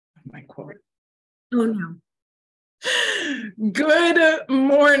my quote. Oh no. Good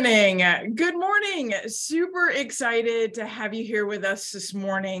morning. Good morning. Super excited to have you here with us this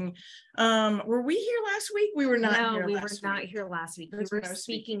morning. Were we here last week? We were not here last week. No, we were not here last week. We were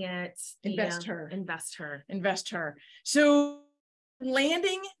speaking at the Invest Her. Invest Her. So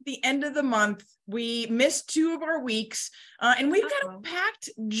landing the end of the month, we missed 2 of our weeks, and we've got a packed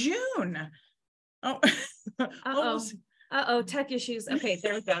June. Tech issues. Okay,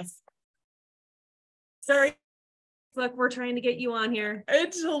 there it goes. Sorry. Look, we're trying to get you on here.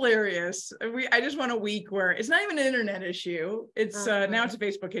 It's hilarious. I just want a week where it's not even an internet issue. It's now it's a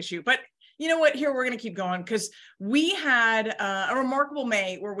Facebook issue. But you know what? Here, we're going to keep going because we had a remarkable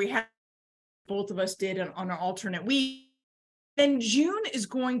May where we had both of us did on an alternate week. And June is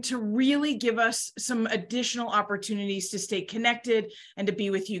going to really give us some additional opportunities to stay connected and to be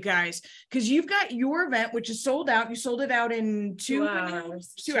with you guys because you've got your event, which is sold out. You sold it out in 2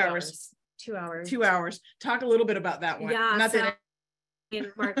 hours. 2 hours. 2 hours. 2 hours. Talk a little bit about that one. Yeah. And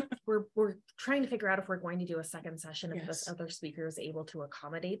Mark, we're trying to figure out if we're going to do a second session if this other speaker is able to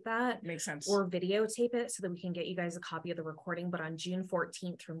accommodate that. Makes sense. Or videotape it so that we can get you guys a copy of the recording. But on June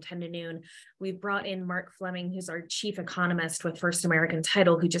 14th from 10 to noon, we brought in Mark Fleming, who's our chief economist with First American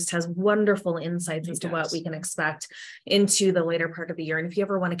Title, who just has wonderful insights as to what we can expect into the later part of the year. And if you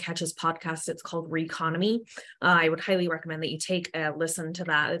ever want to catch his podcast, it's called Reconomy. I would highly recommend that you take a listen to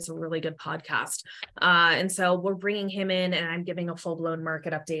that. It's a really good podcast. And so we're bringing him in and I'm giving a full-blown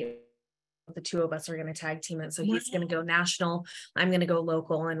market update. The two of us are going to tag team it. So he's going to go national. I'm going to go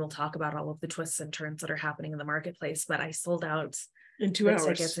local and we'll talk about all of the twists and turns that are happening in the marketplace. But I sold out in 2 hours.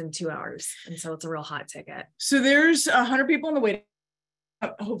 Tickets in 2 hours. And so it's a real hot ticket. So there's 100 people on the waiting,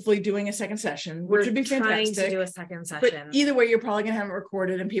 hopefully doing a second session, which would be fantastic. Trying to do a second session. But either way, you're probably going to have it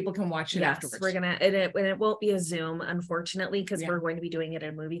recorded and people can watch it afterwards. We're going to, and it won't be a Zoom, unfortunately, because we're going to be doing it in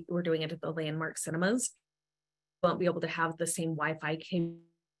a movie. We're doing it at the Landmark Cinemas. Won't be able to have the same Wi-Fi cable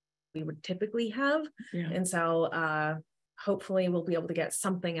we would typically have. And so hopefully we'll be able to get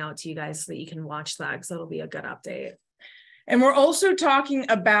something out to you guys so that you can watch that because it'll be a good update. And we're also talking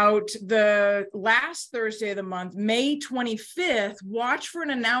about the last Thursday of the month, May 25th. Watch for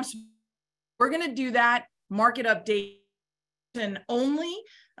an announcement. We're going to do that market update only.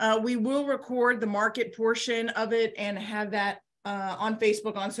 We will record the market portion of it and have that on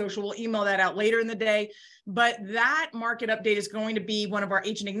Facebook, on social. We'll email that out later in the day. But that market update is going to be one of our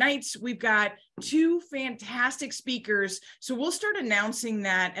Agent Ignites. We've got 2 fantastic speakers. So we'll start announcing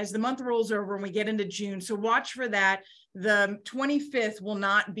that as the month rolls over and we get into June. So watch for that. The 25th will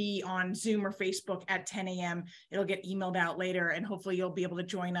not be on Zoom or Facebook at 10 a.m. It'll get emailed out later and hopefully you'll be able to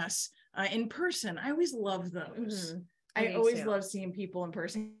join us in person. I always love those. I always love seeing people in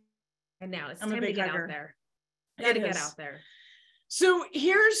person. And now it's time to get out there. Gotta get out there. So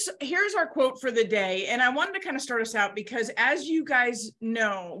here's our quote for the day. And I wanted to kind of start us out because as you guys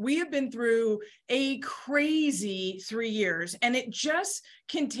know, we have been through a crazy 3 years and it just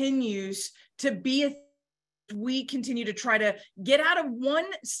continues to be we continue to try to get out of one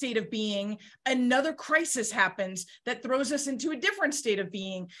state of being, another crisis happens that throws us into a different state of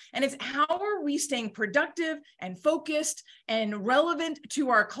being. And it's how are we staying productive and focused and relevant to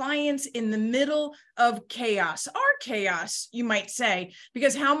our clients in the middle of chaos, our chaos, you might say,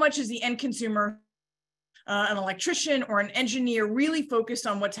 because how much is the end consumer, an electrician or an engineer really focused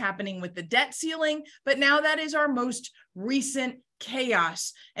on what's happening with the debt ceiling? But now that is our most recent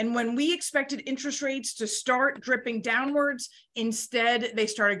chaos. And when we expected interest rates to start dripping downwards, instead they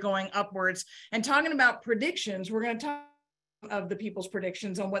started going upwards. And talking about predictions, we're going to talk of the people's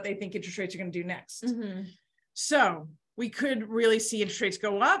predictions on what they think interest rates are going to do next. So we could really see interest rates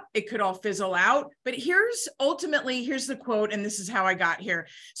go up. It could all fizzle out. But here's the quote, and this is how I got here.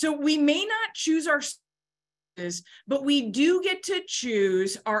 So we may not choose our but we do get to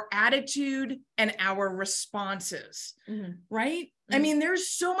choose our attitude and our responses, right? I mean, there's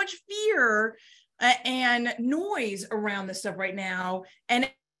so much fear and noise around this stuff right now. And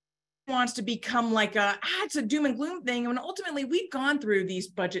it wants to become like it's a doom and gloom thing. And ultimately we've gone through these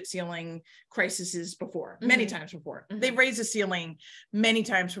budget ceiling crises before, many times before. They've raised the ceiling many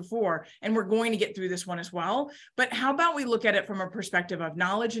times before, and we're going to get through this one as well. But how about we look at it from a perspective of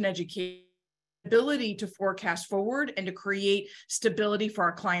knowledge and education, ability to forecast forward and to create stability for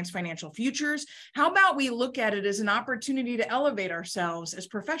our clients' financial futures? How about we look at it as an opportunity to elevate ourselves as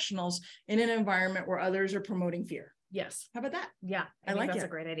professionals in an environment where others are promoting fear? Yes. How about that? Yeah, I think that's a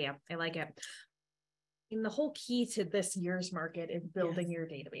great idea. I like it. And the whole key to this year's market is building your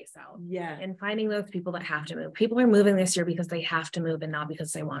database out. And finding those people that have to move. People are moving this year because they have to move and not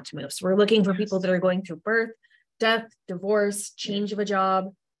because they want to move. So we're looking for people that are going through birth, death, divorce, change of a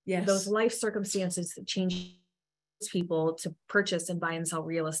job, Yes. Those life circumstances that change people to purchase and buy and sell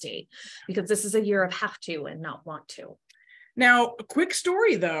real estate, because this is a year of have to and not want to. Now, a quick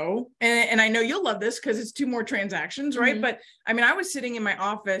story though, and I know you'll love this because it's 2 more transactions, right? Mm-hmm. But I mean, I was sitting in my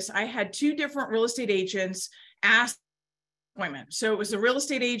office. I had 2 different real estate agents ask appointment. So it was a real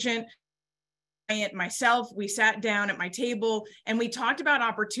estate agent, myself. We sat down at my table and we talked about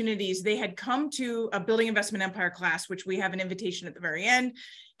opportunities. They had come to a building investment empire class, which we have an invitation at the very end.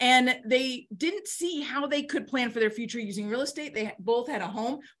 And they didn't see how they could plan for their future using real estate. They both had a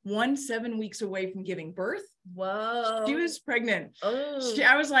home, one 7 weeks away from giving birth. Whoa. She was pregnant. Oh.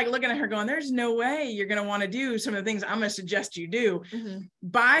 I was like looking at her going, there's no way you're going to want to do some of the things I'm going to suggest you do. Mm-hmm.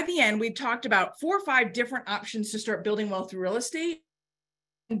 By the end, we talked about 4 or 5 different options to start building wealth through real estate.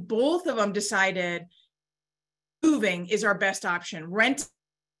 And both of them decided moving is our best option. Rent,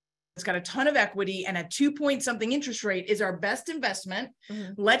 it's got a ton of equity and a 2-point-something interest rate is our best investment.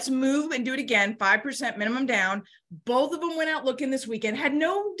 Mm-hmm. Let's move and do it again. 5% minimum down. Both of them went out looking this weekend, had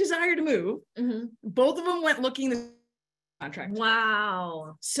no desire to move. Mm-hmm. Both of them went looking the contract.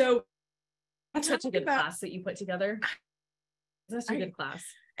 Wow. So that's such a good class that you put together. That's a good class.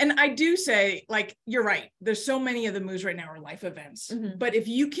 And I do say, like, you're right. There's so many of the moves right now are life events. Mm-hmm. But if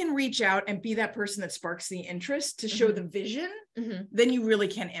you can reach out and be that person that sparks the interest to show the vision, then you really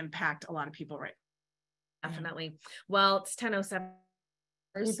can impact a lot of people, right? Definitely. Well, it's 10:07.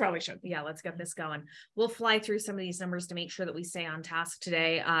 We probably should. Yeah, let's get this going. We'll fly through some of these numbers to make sure that we stay on task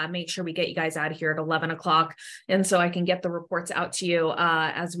today. Make sure we get you guys out of here at 11 o'clock. And so I can get the reports out to you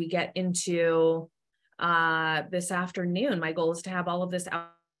as we get into this afternoon. My goal is to have all of this out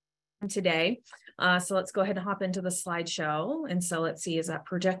today. So let's go ahead and hop into the slideshow. And so let's see, is that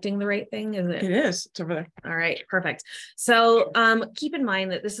projecting the right thing? Is it? It is. It's over there. All right, perfect. So keep in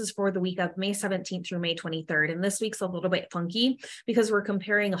mind that this is for the week of May 17th through May 23rd. And this week's a little bit funky because we're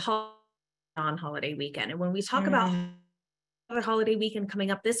comparing a non-holiday weekend. And when we talk about the holiday weekend coming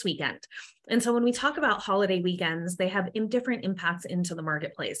up this weekend. And so when we talk about holiday weekends, they have different impacts into the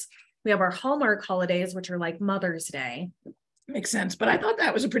marketplace. We have our Hallmark holidays, which are like Mother's Day. Makes sense. But I thought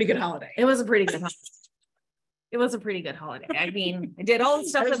that was a pretty good holiday. It was a pretty good holiday. It was a pretty good holiday. I mean, I did all the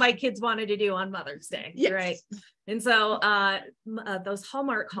stuff that my kids wanted to do on Mother's Day. Yes. Right. And so those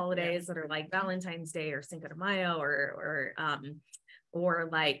Hallmark holidays that are like Valentine's Day or Cinco de Mayo or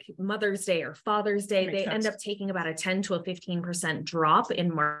like Mother's Day or Father's Day, they end up taking about a 10 to a 15% drop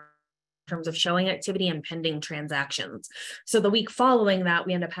in market in terms of showing activity and pending transactions. So the week following that,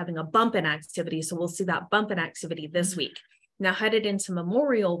 we end up having a bump in activity. So we'll see that bump in activity this week. Now, headed into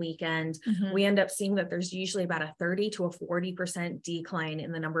Memorial Weekend, we end up seeing that there's usually about a 30 to a 40% decline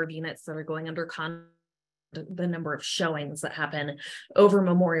in the number of units that are going under the number of showings that happen over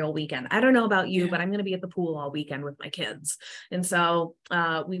Memorial Weekend. I don't know about you, but I'm going to be at the pool all weekend with my kids. And so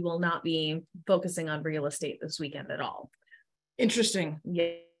we will not be focusing on real estate this weekend at all. Interesting.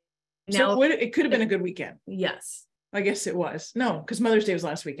 Yeah. Now, so it could have been a good weekend. Yes. I guess it was. No, because Mother's Day was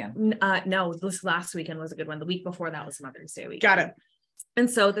last weekend. No, this last weekend was a good one. The week before that was Mother's Day weekend. Got it. And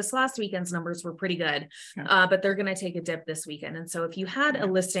so this last weekend's numbers were pretty good, but they're going to take a dip this weekend. And so if you had a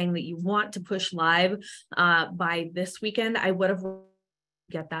listing that you want to push live by this weekend, I would have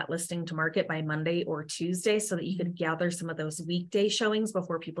get that listing to market by Monday or Tuesday so that you could gather some of those weekday showings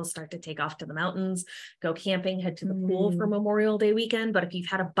before people start to take off to the mountains, go camping, head to the pool for Memorial Day weekend. But if you've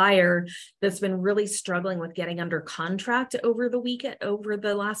had a buyer that's been really struggling with getting under contract over the weekend, over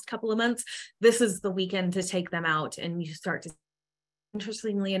the last couple of months, this is the weekend to take them out and you start to.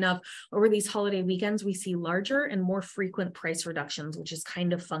 Interestingly enough, over these holiday weekends, we see larger and more frequent price reductions, which is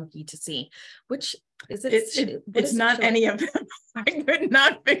kind of funky to see. Which is it? It's not any of them. I could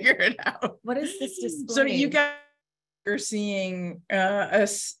not figure it out. What is this display? So you guys are seeing a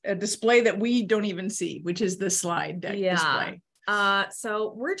display that we don't even see, which is the slide deck display.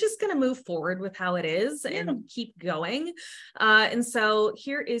 So we're just going to move forward with how it is and keep going. And so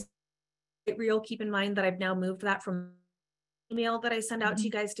here is real. Keep in mind that I've now moved that from email that I send out to you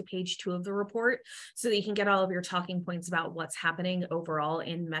guys to page 2 of the report so that you can get all of your talking points about what's happening overall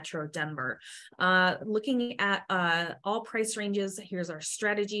in Metro Denver. Looking at all price ranges, here's our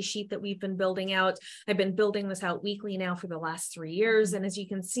strategy sheet that we've been building out. I've been building this out weekly now for the last 3 years. And as you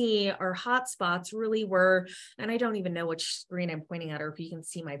can see, our hotspots really were, and I don't even know which screen I'm pointing at or if you can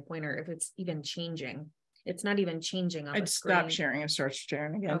see my pointer, if it's even changing. It's not even changing on the screen. I'd stop sharing and start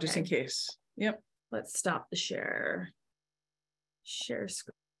sharing again, just in case. Yep. Let's stop the share. Share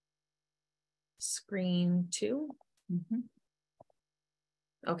screen 2.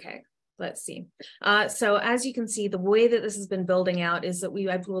 Okay, let's see. So as you can see, the way that this has been building out is that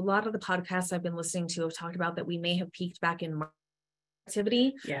a lot of the podcasts I've been listening to have talked about that we may have peaked back in March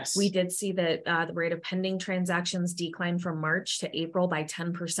activity. Yes. We did see that the rate of pending transactions declined from March to April by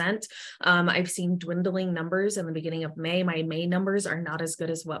 10%. I've seen dwindling numbers in the beginning of May. My May numbers are not as good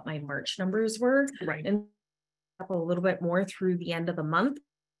as what my March numbers were. Right. And up a little bit more through the end of the month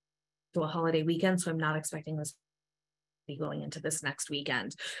to a holiday weekend. So I'm not expecting this be going into this next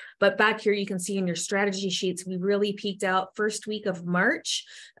weekend. But back here, you can see in your strategy sheets, we really peaked out first week of March,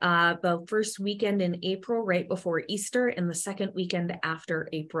 the first weekend in April, right before Easter, and the second weekend after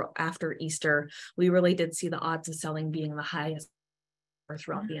Easter. We really did see the odds of selling being the highest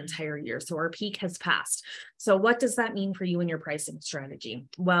throughout the entire year. So our peak has passed. So what does that mean for you and your pricing strategy?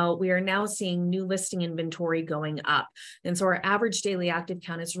 Well, we are now seeing new listing inventory going up. And so our average daily active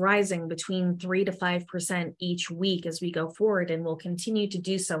count is rising between 3 to 5% each week as we go forward, and will continue to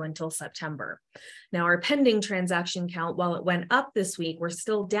do so until September. Now, our pending transaction count, while it went up this week, we're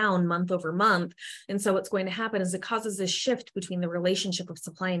still down month over month. And so what's going to happen is it causes this shift between the relationship of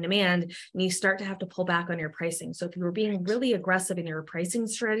supply and demand, and you start to have to pull back on your pricing. So if you were being really aggressive in your pricing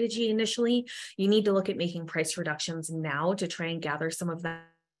strategy initially, you need to look at making price reductions now to try and gather some of that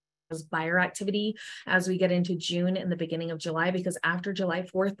buyer activity as we get into June and the beginning of July, because after July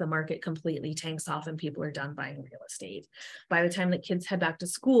 4th, the market completely tanks off and people are done buying real estate. By the time that kids head back to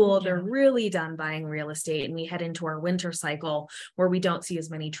school, they're really done buying real estate, and we head into our winter cycle where we don't see as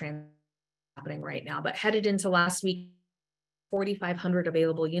many transactions happening right now. But headed into last week, 4,500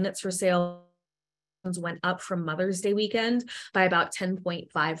 available units for sale went up from Mother's Day weekend by about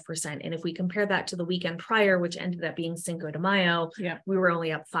 10.5%. And if we compare that to the weekend prior, which ended up being Cinco de Mayo, we were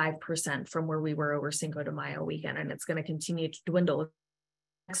only up 5% from where we were over Cinco de Mayo weekend. And it's going to continue to dwindle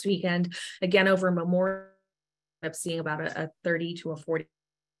next weekend. Again, over Memorial, I'm seeing about a 30 to a 40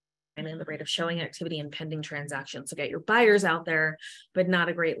 in the rate of showing activity and pending transactions. So get your buyers out there, but not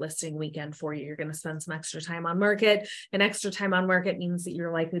a great listing weekend for you. You're going to spend some extra time on market, and extra time on market means that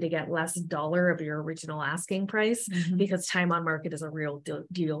you're likely to get less dollar of your original asking price, because time on market is a real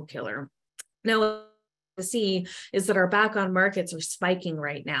deal killer. Now, to see is that our back on markets are spiking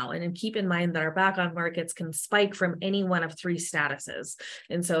right now. And keep in mind that our back on markets can spike from any one of three statuses.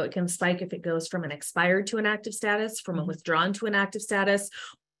 And so it can spike if it goes from an expired to an active status, from a withdrawn to an active status,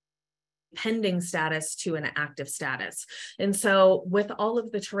 pending status to an active status. And so with all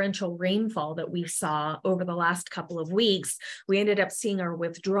of the torrential rainfall that we saw over the last couple of weeks, we ended up seeing our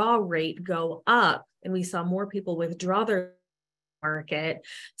withdrawal rate go up, and we saw more people withdraw their market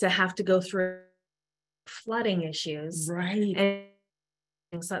to have to go through flooding issues. Right.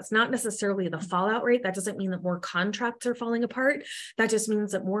 And so that's not necessarily the fallout rate. That doesn't mean that more contracts are falling apart. That just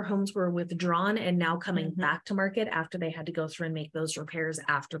means that more homes were withdrawn and now coming back to market after they had to go through and make those repairs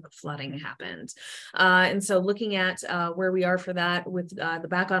after the flooding happened. And so looking at where we are for that, with the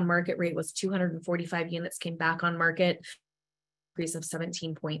back on market rate was 245 units came back on market, increase of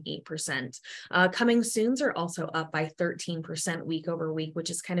 17.8%. Coming soons are also up by 13% week over week, which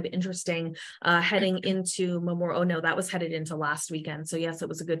is kind of interesting heading into Memorial. Oh no, that was headed into last weekend. So yes, it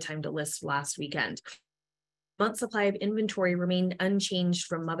was a good time to list last weekend. Month supply of inventory remained unchanged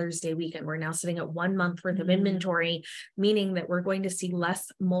from Mother's Day weekend. We're now sitting at 1 month worth of inventory, meaning that we're going to see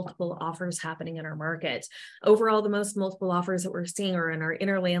less multiple offers happening in our market. Overall, the most multiple offers that we're seeing are in our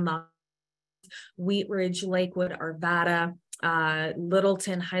inner landlocked Wheat Ridge, Lakewood, Arvada,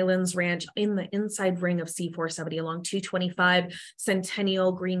 Littleton, Highlands Ranch, in the inside ring of C470 along 225,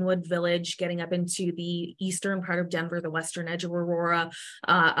 Centennial, Greenwood Village, getting up into the eastern part of Denver, the western edge of Aurora,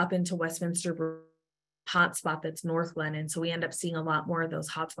 up into Westminster hotspot that's North Glen. And so we end up seeing a lot more of those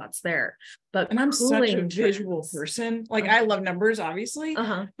hotspots there. But I'm such a visual person. Like I love numbers, obviously,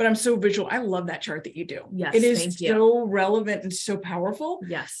 but I'm so visual. I love that chart that you do. Yes, it is so relevant and so powerful.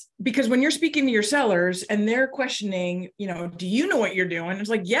 Yes. Because when you're speaking to your sellers and they're questioning, you know, do you know what you're doing? It's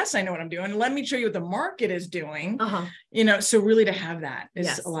like, yes, I know what I'm doing. Let me show you what the market is doing. You know, so really to have that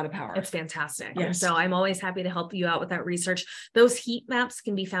is a lot of power. It's fantastic. Yes. And so I'm always happy to help you out with that research. Those heat maps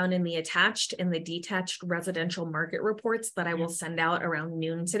can be found in the attached and the detached residential market reports that I will send out around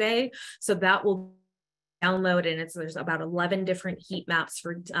noon today. So that will download, and there's about 11 different heat maps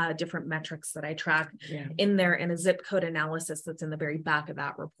for different metrics that I track in there, and a zip code analysis that's in the very back of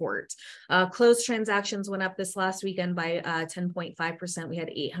that report. Closed transactions went up this last weekend by 10.5%. We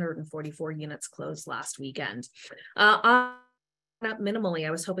had 844 units closed last weekend. Up minimally.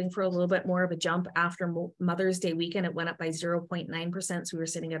 I was hoping for a little bit more of a jump after Mother's Day weekend. It went up by 0.9%. So we were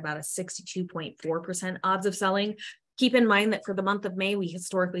sitting at about a 62.4% odds of selling. Keep in mind that for the month of May, we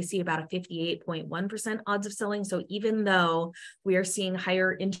historically see about a 58.1% odds of selling. So even though we are seeing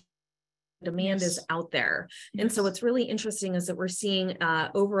higher interest demand is out there. Yes. And so what's really interesting is that we're seeing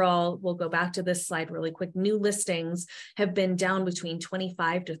overall, we'll go back to this slide really quick, new listings have been down between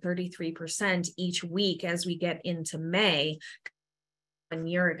 25 to 33% each week as we get into May a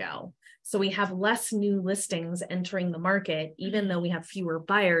year ago. So we have less new listings entering the market, even though we have fewer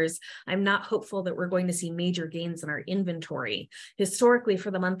buyers. I'm not hopeful that we're going to see major gains in our inventory. Historically,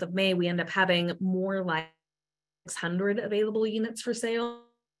 for the month of May, we end up having more like 600 available units for sale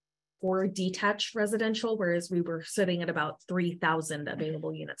for detached residential, whereas we were sitting at about 3,000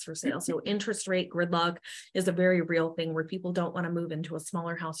 available units for sale. So interest rate gridlock is a very real thing where people don't want to move into a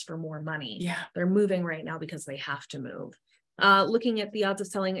smaller house for more money. Yeah. They're moving right now because they have to move. Looking at the odds of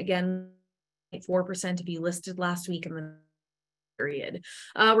selling, again, 4% to be listed last week in the period.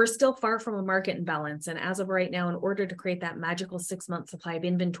 We're still far from a market imbalance. And as of right now, in order to create that magical 6-month supply of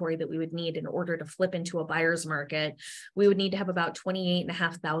inventory that we would need in order to flip into a buyer's market, we would need to have about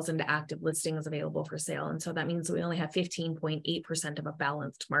 28,500 active listings available for sale. And so that means we only have 15.8% of a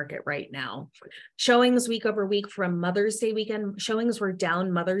balanced market right now. Showings week over week from Mother's Day weekend, showings were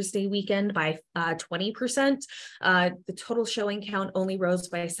down Mother's Day weekend by 20%. The total showing count only rose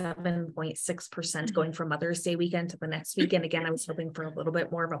by 7.6% going from Mother's Day weekend to the next weekend. Again, I was hoping for a little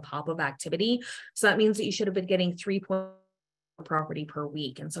bit more of a pop of activity. So that means that you should have been getting 3 property per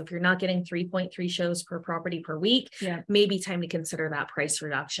week. And so if you're not getting 3.3 shows per property per week, maybe time to consider that price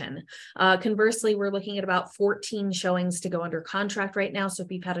reduction. Conversely, we're looking at about 14 showings to go under contract right now. So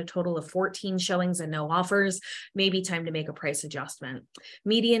if you've had a total of 14 showings and no offers, maybe time to make a price adjustment.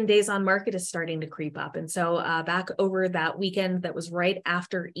 Median days on market is starting to creep up. And so back over that weekend that was right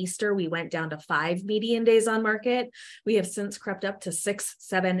after Easter, we went down to 5 median days on market. We have since crept up to 6,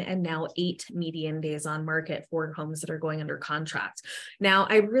 7, and now 8 median days on market for homes that are going under contract. Now,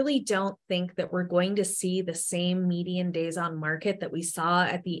 I really don't think that we're going to see the same median days on market that we saw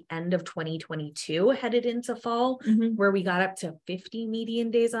at the end of 2022 headed into fall, where we got up to 50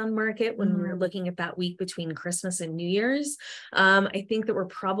 median days on market when we were looking at that week between Christmas and New Year's. I think that we're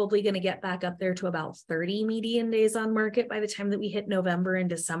probably going to get back up there to about 30 median days on market by the time that we hit November and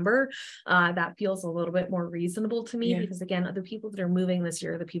December. That feels a little bit more reasonable to me because, again, other people that are moving this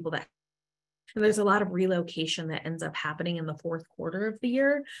year are the people that and there's a lot of relocation that ends up happening in the 4th quarter of the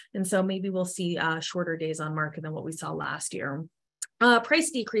year. And so maybe we'll see shorter days on market than what we saw last year.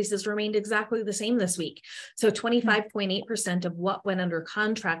 Price decreases remained exactly the same this week. So 25.8% of what went under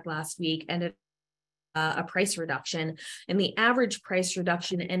contract last week ended a price reduction, and the average price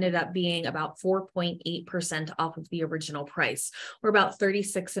reduction ended up being about 4.8% off of the original price, or about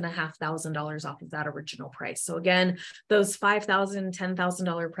 $36,500 off of that original price. So again, those $5,000,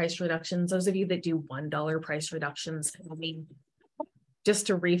 $10,000 price reductions, those of you that do $1 price reductions, I mean, just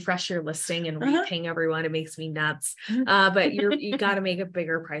to refresh your listing and reping everyone, it makes me nuts. But you got to make a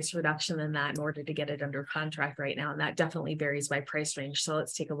bigger price reduction than that in order to get it under contract right now. And that definitely varies by price range. So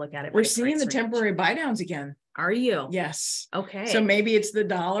let's take a look at it. We're seeing the temporary buy downs again. Are you? Yes. Okay. So maybe it's the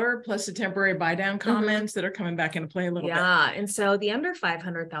dollar plus the temporary buy down comments that are coming back into play a little bit. Yeah. And so the under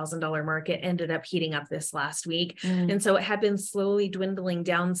 $500,000 market ended up heating up this last week. And so it had been slowly dwindling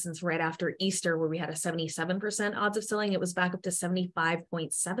down since right after Easter, where we had a 77% odds of selling. It was back up to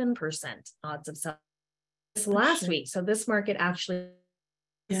 75.7% odds of selling this last week. So this market actually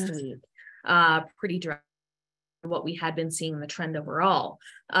pretty dry. What we had been seeing the trend overall.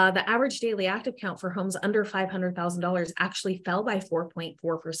 The average daily active count for homes under $500,000 actually fell by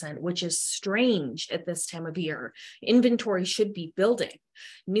 4.4%, which is strange at this time of year. Inventory should be building.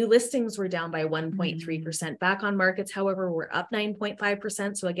 New listings were down by 1.3%. Back on markets, however, were up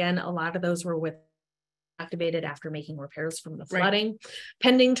 9.5%. So again, a lot of those were with activated after making repairs from the flooding.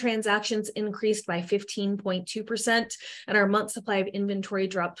 Pending transactions increased by 15.2%, and our month supply of inventory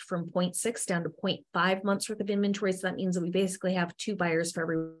dropped from 0.6 down to 0.5 months worth of inventory. So that means that we basically have 2 buyers for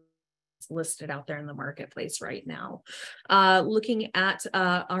every listed out there in the marketplace right now. Looking at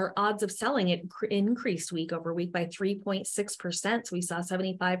our odds of selling, it increased week over week by 3.6%. So we saw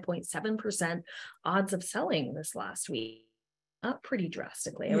 75.7% odds of selling this last week. Up pretty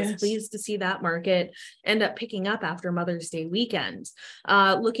drastically. I was pleased to see that market end up picking up after Mother's Day weekend.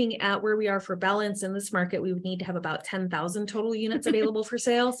 Looking at where we are for balance in this market, we would need to have about 10,000 total units available for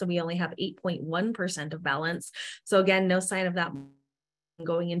sale. So we only have 8.1% of balance. So again, no sign of that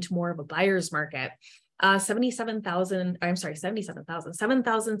going into more of a buyer's market.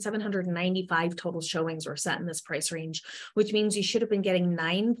 7,795 total showings were set in this price range, which means you should have been getting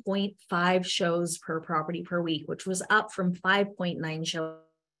 9.5 shows per property per week, which was up from 5.9 shows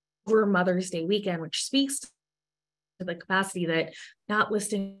over Mother's Day weekend, which speaks to the capacity that not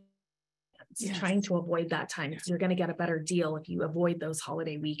listing weekends, trying to avoid that time because you're going to get a better deal if you avoid those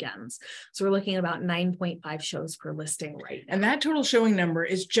holiday weekends. So we're looking at about 9.5 shows per listing right now. And that total showing number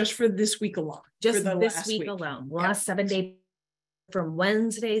is just for this week alone. Just this week alone. Last 7 days from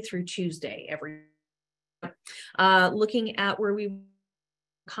Wednesday through Tuesday every. Looking at where we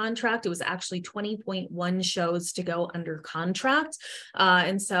contract, it was actually 20.1 shows to go under contract.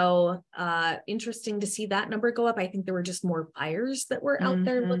 And so interesting to see that number go up. I think there were just more buyers that were out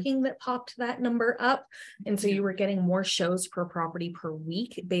there looking that popped that number up. And so you were getting more shows per property per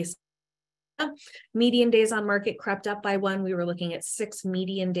week based. Median days on market crept up by 1. We were looking at 6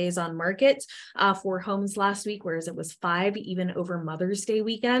 median days on market for homes last week, whereas it was 5 even over Mother's Day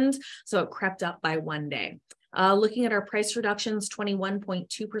weekend. So it crept up by 1 day. Looking at our price reductions,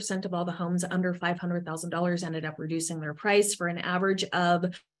 21.2% of all the homes under $500,000 ended up reducing their price for an average of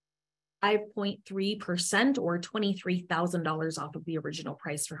 5.3% or $23,000 off of the original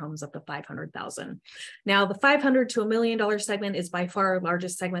price for homes up to $500,000. Now, the $500,000 to $1 million segment is by far our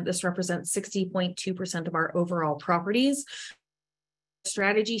largest segment. This represents 60.2% of our overall properties.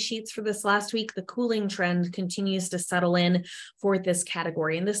 Strategy sheets for this last week, the cooling trend continues to settle in for this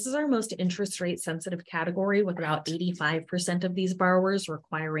category. And this is our most interest rate sensitive category, with about 85% of these borrowers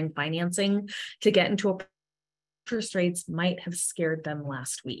requiring financing to get into a interest rates might have scared them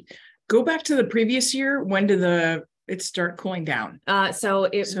last week. Go back to the previous year. When did it start cooling down? So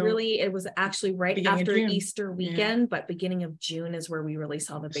it was actually right after Easter weekend, but beginning of June is where we really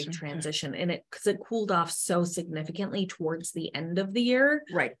saw the big transition. And because it cooled off so significantly towards the end of the year.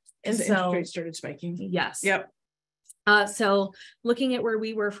 Right. And so interest rates started spiking. Yes. Yep. So looking at where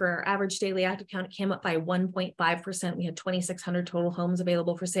we were for our average daily active count, it came up by 1.5%. We had 2,600 total homes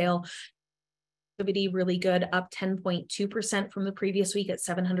available for sale. Really good, up 10.2% from the previous week at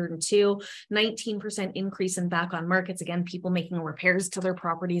 702, 19% increase in back on markets. Again, people making repairs to their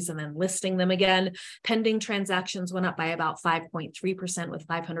properties and then listing them again. Pending transactions went up by about 5.3% with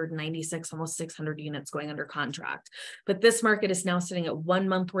 596, almost 600 units going under contract. But this market is now sitting at 1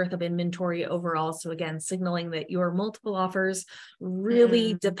 month worth of inventory overall. So again, signaling that your multiple offers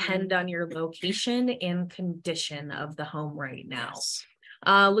really depend on your location and condition of the home right now. Yes.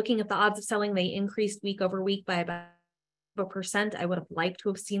 Looking at the odds of selling, they increased week over week by about 1%. I would have liked to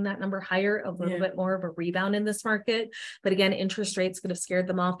have seen that number higher, a little bit more of a rebound in this market. But again, interest rates could have scared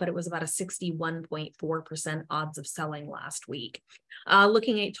them off, but it was about a 61.4% odds of selling last week.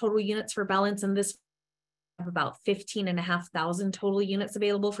 Looking at total units for balance in this, have about 15,500 total units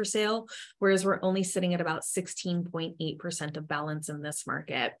available for sale, whereas we're only sitting at about 16.8% of balance in this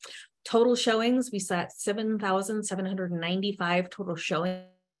market. Total showings, we saw 7,795 total showings,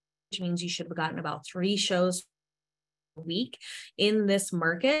 which means you should have gotten about 3 shows a week in this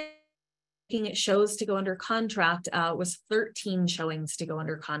market. Looking at shows to go under contract was 13 showings to go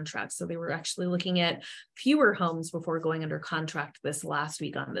under contract. So they were actually looking at fewer homes before going under contract this last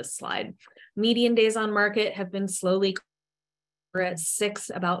week on this slide. Median days on market have been slowly. We're at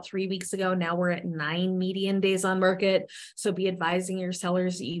 6 about 3 weeks ago. Now we're at 9 median days on market. So be advising your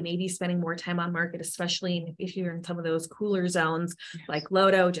sellers that you may be spending more time on market, especially if you're in some of those cooler zones like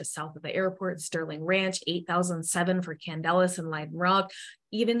Lodo, just south of the airport, Sterling Ranch, 8,007 for Candelas and Leiden Rock.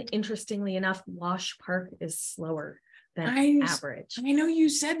 Even interestingly enough, Wash Park is slower than average. I know you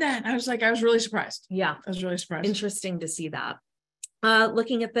said that. I was really surprised. Yeah. I was really surprised. Interesting to see that.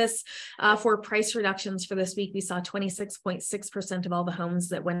 Looking at this for price reductions for this week, we saw 26.6% of all the homes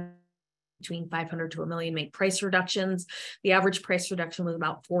that went between 500 to $1 million make price reductions. The average price reduction was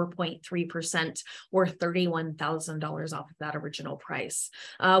about 4.3% or $31,000 off of that original price.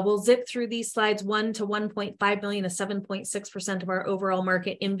 We'll zip through these slides. 1 to 1.5 million is 7.6% of our overall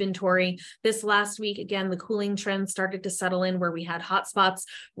market inventory. This last week, again, the cooling trend started to settle in where we had hotspots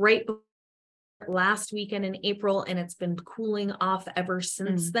right before last weekend in April, and it's been cooling off ever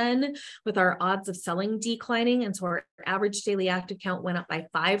since then, with our odds of selling declining. And so our average daily active count went up by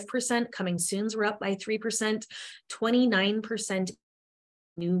 5%. Coming soons were up by 3%, 29%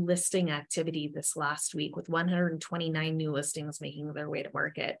 new listing activity this last week, with 129 new listings making their way to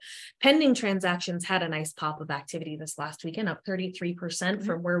market. Pending transactions had a nice pop of activity this last weekend, up 33%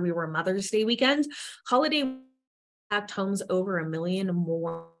 from where we were Mother's Day weekend. Holiday homes over $1 million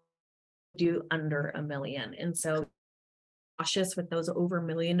more do under $1 million. And so cautious with those over $1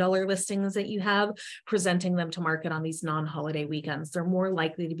 million listings that you have, presenting them to market on these non-holiday weekends. They're more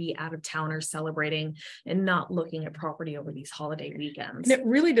likely to be out of town or celebrating and not looking at property over these holiday weekends. And it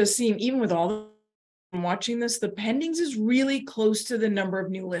really does seem, even with all I'm watching this, the pendings is really close to the number of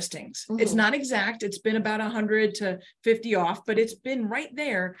new listings. It's not exact. It's been about 100 to 50 off, but it's been right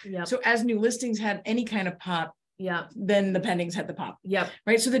there. So as new listings had any kind of pop, Yeah. then the pendings had the pop. Yep.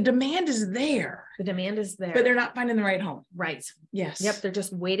 Right. So the demand is there. The demand is there. But they're not finding the right home. Right. Yes. Yep. They're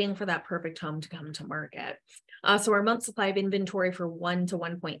just waiting for that perfect home to come to market. So our month supply of inventory for 1 to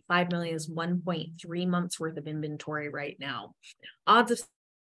 1.5 million is 1.3 months worth of inventory right now. Odds of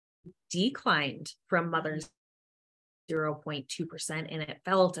declined from Mother's 0.2%, and it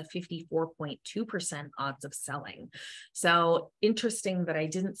fell to 54.2% odds of selling. So interesting that I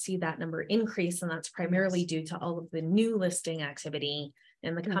didn't see that number increase, and that's primarily due to all of the new listing activity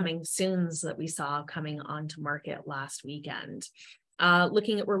and the coming soons that we saw coming onto market last weekend.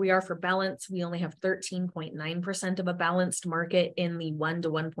 Looking at where we are for balance, we only have 13.9% of a balanced market in the $1 to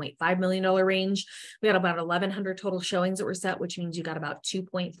 $1.5 million range. We had about 1,100 total showings that were set, which means you got about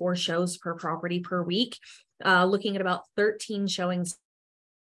 2.4 shows per property per week. Looking at about 13 showings.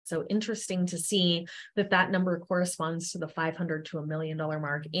 So interesting to see that number corresponds to the $500 to $1 million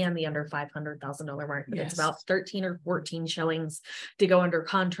mark and the under $500,000 mark. But it's about 13 or 14 showings to go under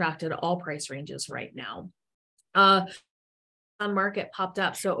contract at all price ranges right now. On market popped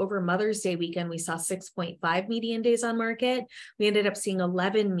up. So over Mother's Day weekend, we saw 6.5 median days on market. We ended up seeing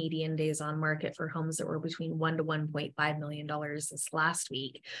 11 median days on market for homes that were between $1 to $1.5 million this last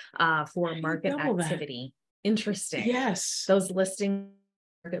week for market activity. Interesting. Yes. Those listings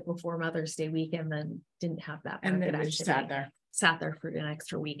before Mother's Day weekend then didn't have that market and then activity. Sat there for an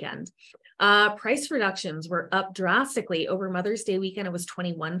extra weekend. Price reductions were up drastically. Over Mother's Day weekend, it was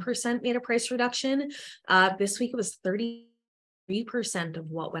 21% made a price reduction. This week it was 33%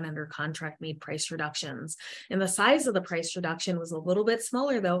 of what went under contract made price reductions. And the size of the price reduction was a little bit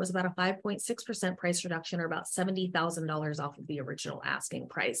smaller, though. It was about a 5.6% price reduction, or about $70,000 off of the original asking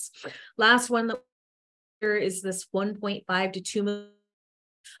price. Last one that is this 1.5 to 2 million.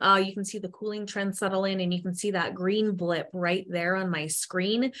 You can see the cooling trend settle in, and you can see that green blip right there on my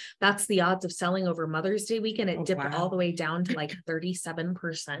screen. That's the odds of selling over Mother's Day weekend. It dipped all the way down to like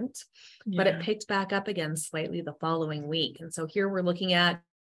 37%, but it picked back up again slightly the following week. And so here we're looking at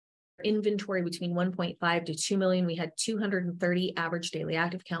inventory between 1.5 to 2 million. We had 230 average daily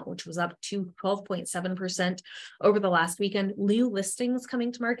active count, which was up to 12.7% over the last weekend. New listings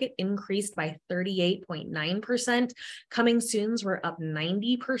coming to market increased by 38.9%. Coming soons were up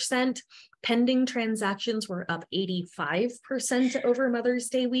 90%. Pending transactions were up 85% over Mother's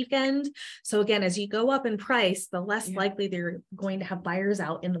Day weekend. So again, as you go up in price, the less likely they're going to have buyers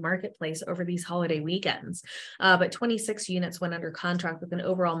out in the marketplace over these holiday weekends. But 26 units went under contract with an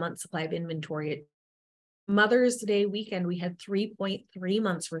overall month supply of inventory. Mother's Day weekend, we had 3.3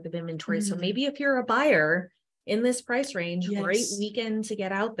 months worth of inventory. So maybe if you're a buyer in this price range, great weekend to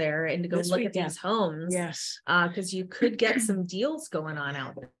get out there and to go look at these homes. Because you could get some deals going on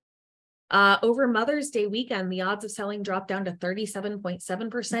out there. Over Mother's Day weekend, the odds of selling dropped down to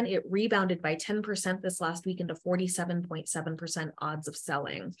 37.7%. It rebounded by 10% this last weekend to 47.7% odds of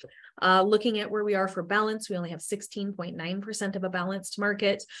selling. Looking at where we are for balance, we only have 16.9% of a balanced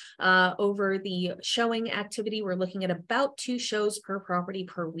market. Over the showing activity, we're looking at about 2 shows per property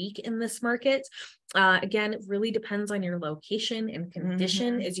per week in this market. Again, it really depends on your location and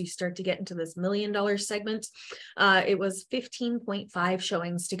condition as you start to get into this $1 million segment. It was 15.5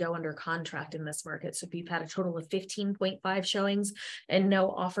 showings to go under contract in this market. So if you've had a total of 15.5 showings and no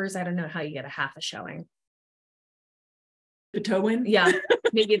offers, I don't know how you get a half a showing. The toe in? Yeah.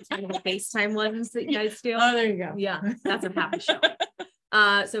 Maybe it's one of the FaceTime ones that you guys do. Oh, there you go. Yeah, that's a half a show.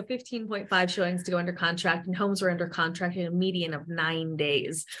 So 15.5 showings to go under contract, and homes were under contract in a median of 9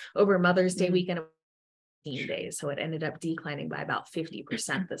 days. Over Mother's Day weekend, 15 days. So it ended up declining by about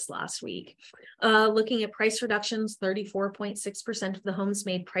 50% this last week. Looking at price reductions, 34.6% of the homes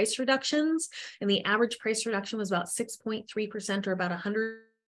made price reductions, and the average price reduction was about 6.3%, or about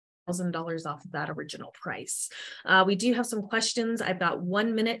 $100,000 off of that original price. We do have some questions. I've got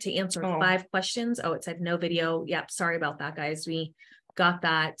 1 minute to answer 5 questions. Oh, it said no video. Yep. Sorry about that, guys. We got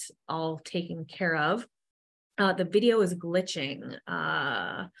that all taken care of. The video is glitching.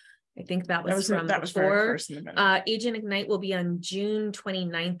 I think that was from before. Agent Ignite will be on June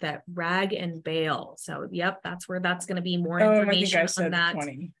 29th at Rag and Bale. So, yep, that's where that's going to be more information I think I said on that.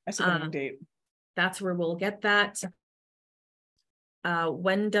 20. I said the wrong date. That's where we'll get that.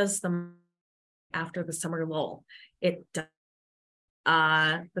 When does after the summer lull? It does.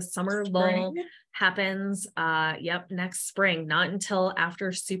 The summer lull happens next spring, not until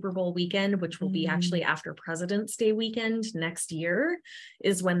after Super Bowl weekend, which will be actually after President's Day weekend next year,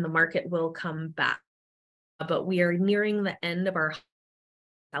 is when the market will come back. But we are nearing the end of our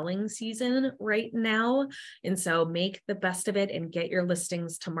selling season right now, and so make the best of it and get your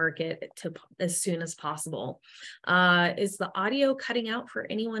listings to market as soon as possible. Is the audio cutting out for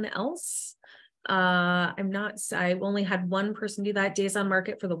anyone else? I've only had one person do that. Days on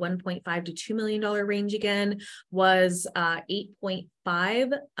market for the 1.5 to $2 million range again was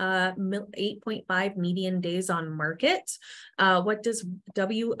 8.5 median days on market. What does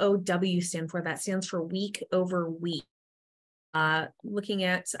WOW stand for? That stands for week over week. Looking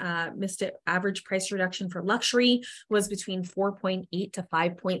at missed it, average price reduction for luxury was between 4.8 to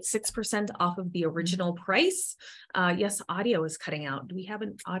 5.6% off of the original price. Yes, audio is cutting out. Do we have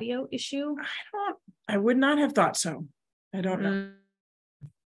an audio issue? I would not have thought so. I don't know.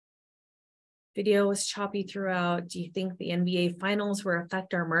 Video was choppy throughout. Do you think the NBA finals will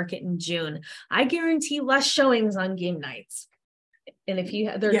affect our market in June? I guarantee less showings on game nights. And if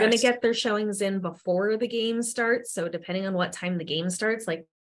they're going to get their showings in before the game starts. So depending on what time the game starts, like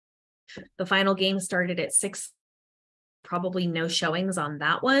the final game started at 6, probably no showings on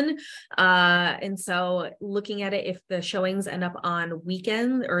that one. And so looking at it, if the showings end up on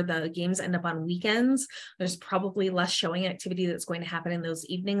weekend or the games end up on weekends, there's probably less showing activity that's going to happen in those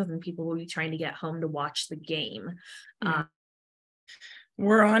evenings, and people will be trying to get home to watch the game. Yeah.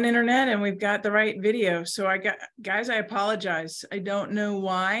 We're on internet and we've got the right video. So guys, I apologize. I don't know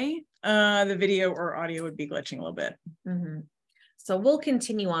why the video or audio would be glitching a little bit. Mm-hmm. So we'll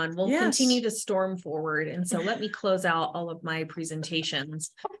continue on. We'll continue to storm forward. And so let me close out all of my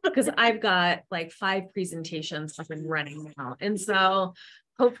presentations, because I've got like 5 presentations up and running now. And so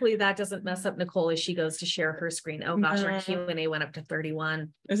hopefully that doesn't mess up Nicole as she goes to share her screen. Oh gosh, our Q&A went up to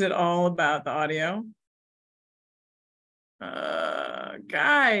 31. Is it all about the audio?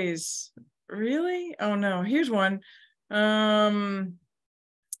 Guys, really? Oh no, here's one. Oh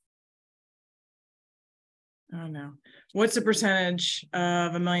no. What's the percentage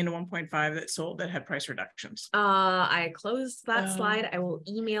of 1 million to 1.5 that sold that had price reductions? I closed that slide. I will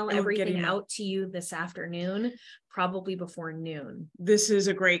email everything out to you this afternoon, probably before noon. This is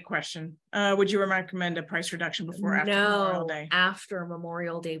a great question. Would you recommend a price reduction before or after Memorial Day? After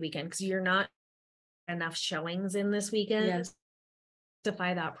Memorial Day weekend, because you're not enough showings in this weekend to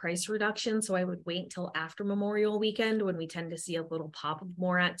justify that price reduction. So I would wait until after Memorial weekend, when we tend to see a little pop of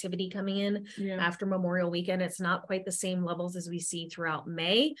more activity coming in. After Memorial weekend, it's not quite the same levels as we see throughout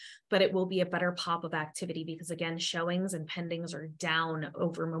May, but it will be a better pop of activity, because again, showings and pendings are down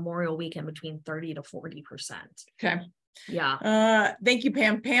over Memorial weekend between 30 to 40%. Okay. Yeah. Thank you,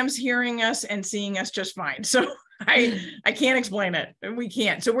 Pam. Pam's hearing us and seeing us just fine. So I can't explain it. We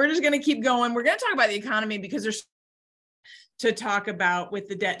can't. So we're just going to keep going. We're going to talk about the economy, because there's to talk about with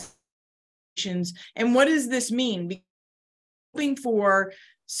the debt and what does this mean? Hoping for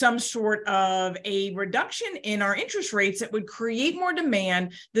some sort of a reduction in our interest rates that would create more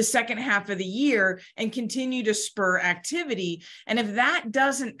demand the second half of the year and continue to spur activity. And if that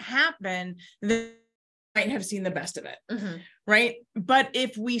doesn't happen, then we might have seen the best of it. Right. But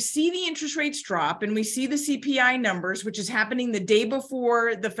if we see the interest rates drop and we see the CPI numbers, which is happening the day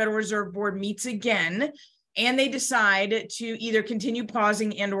before the Federal Reserve Board meets again, and they decide to either continue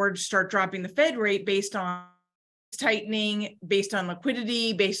pausing and or start dropping the Fed rate based on tightening, based on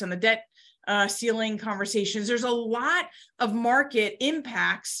liquidity, based on the debt ceiling conversations, there's a lot of market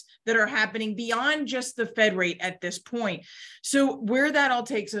impacts that are happening beyond just the Fed rate at this point. So where that all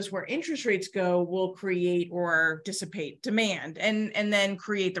takes us, where interest rates go, will create or dissipate demand and then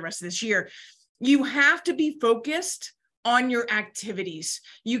create the rest of this year. You have to be focused on your activities.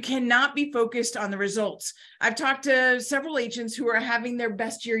 You cannot be focused on the results. I've talked to several agents who are having their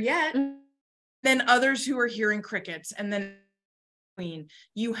best year yet, then others who are hearing crickets, and then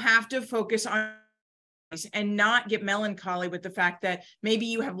you have to focus on and not get melancholy with the fact that maybe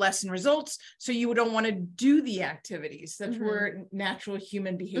you have less in results, so you don't want to do the activities. That's where natural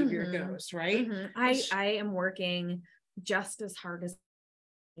human behavior goes, right? I am working just as hard as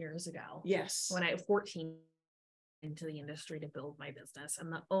years ago. Yes. When I was 14 into the industry to build my business,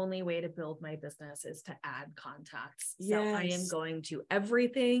 and the only way to build my business is to add contacts. So I am going to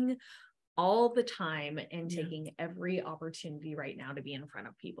everything all the time and taking every opportunity right now to be in front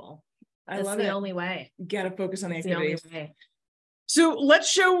of people. That's the only way. You got to focus on the activities. The only way. So let's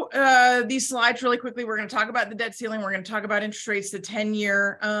show these slides really quickly. We're going to talk about the debt ceiling. We're going to talk about interest rates, the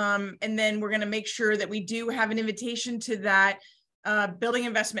 10-year, and then we're going to make sure that we do have an invitation to that Building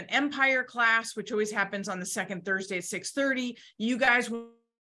Investment Empire class, which always happens on the second Thursday at 6:30. You guys will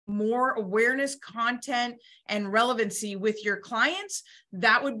more awareness, content, and relevancy with your clients.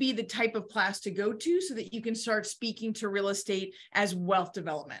 That would be the type of class to go to so that you can start speaking to real estate as wealth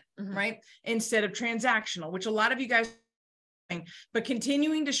development, right? Instead of transactional, which a lot of you guys are doing. But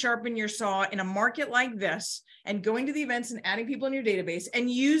continuing to sharpen your saw in a market like this and going to the events and adding people in your database and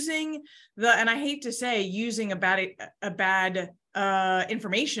using and I hate to say using a bad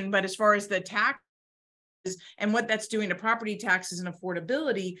information, but as far as the tax and what that's doing to property taxes and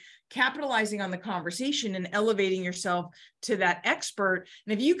affordability, capitalizing on the conversation and elevating yourself to that expert.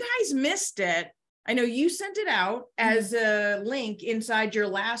 And if you guys missed it, I know you sent it out as a link inside your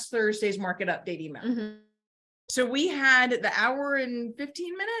last Thursday's market update email. So we had the hour and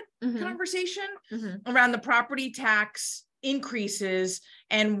 15-minute conversation around the property tax increases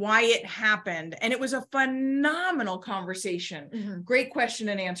and why it happened. And it was a phenomenal conversation. Great question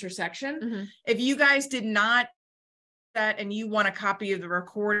and answer section. If you guys did not that and you want a copy of the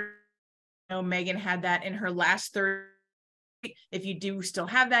recording, I know Megan had that in her last Thursday. If you do still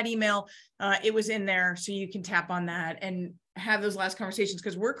have that email, it was in there, so you can tap on that and have those last conversations,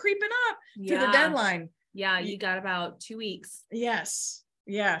 because we're creeping up to the deadline. Yeah, you got about 2 weeks. Yes.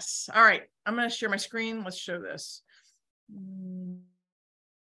 All right, I'm going to share my screen. Let's show this.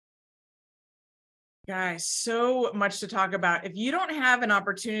 Guys, so much to talk about. If you don't have an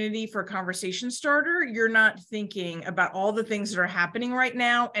opportunity for a conversation starter, you're not thinking about all the things that are happening right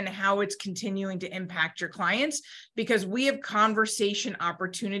now and how it's continuing to impact your clients, because we have conversation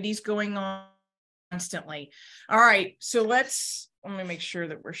opportunities going on constantly. All right, so let me make sure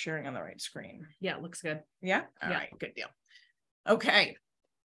that we're sharing on the right screen. Yeah, it looks good. Yeah. All right, good deal. Okay.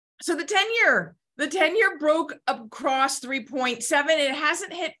 So the 10-year broke across 3.7. It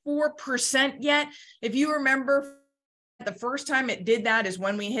hasn't hit 4% yet. If you remember, the first time it did that is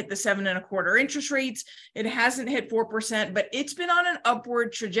when we hit the 7.25 interest rates. It hasn't hit 4%, but it's been on an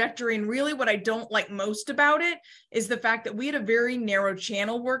upward trajectory. And really what I don't like most about it is the fact that we had a very narrow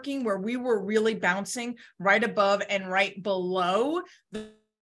channel working where we were really bouncing right above and right below the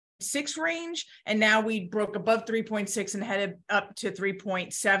 6 range, and now we broke above 3.6 and headed up to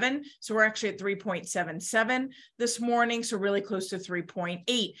 3.7. So we're actually at 3.77 this morning, so really close to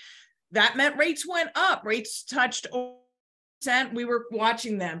 3.8. That meant rates went up. Rates touched 0%. We were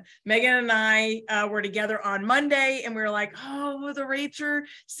watching them. Megan and I were together on Monday, and we were like, oh, the rates are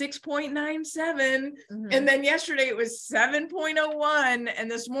 6.97. And then yesterday it was 7.01, and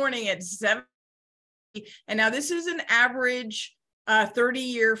this morning it's 7. And now this is an average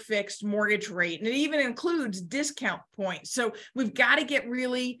 30-year fixed mortgage rate, and it even includes discount points. So we've got to get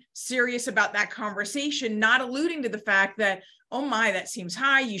really serious about that conversation, not alluding to the fact that, oh my, that seems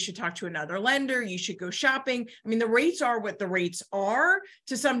high, you should talk to another lender, you should go shopping. I mean, the rates are what the rates are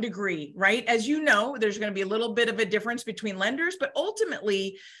to some degree, right? As you know, there's going to be a little bit of a difference between lenders, but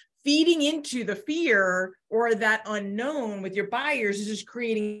ultimately feeding into the fear or that unknown with your buyers is just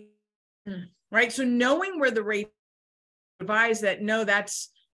creating, right? So knowing where the rate advise that, no, that's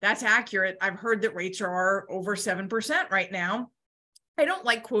accurate. I've heard that rates are over 7% right now. I don't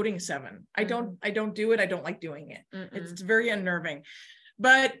like quoting 7. I don't do it. I don't like doing it. It's very unnerving.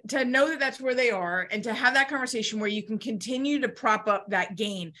 But to know that that's where they are, and to have that conversation where you can continue to prop up that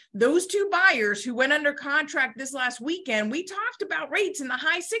gain. Those 2 buyers who went under contract this last weekend, we talked about rates in the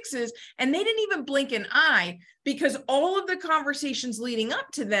high 6s, and they didn't even blink an eye, because all of the conversations leading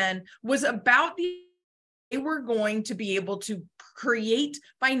up to then was about they were going to be able to create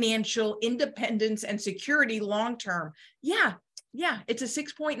financial independence and security long-term. Yeah, it's a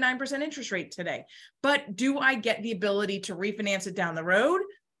 6.9% interest rate today. But do I get the ability to refinance it down the road?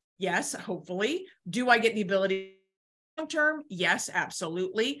 Yes, hopefully. Do I get the ability long-term? Yes,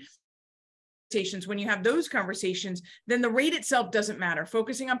 absolutely. When you have those conversations, then the rate itself doesn't matter.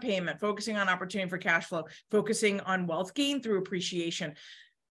 Focusing on payment, focusing on opportunity for cash flow, focusing on wealth gain through appreciation.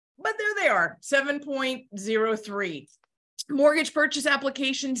 But there they are, 7.03. Mortgage purchase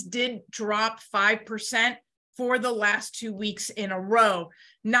applications did drop 5% for the last 2 weeks in a row.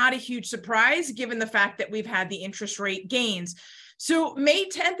 Not a huge surprise, given the fact that we've had the interest rate gains. So May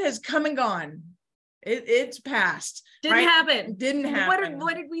 10th has come and gone. It's passed. Didn't happen. Didn't happen.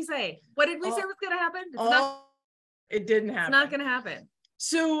 What did we say? What did we say was going to happen? It didn't happen. It's not going to happen.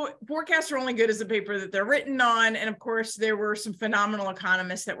 So forecasts are only good as the paper that they're written on. And of course, there were some phenomenal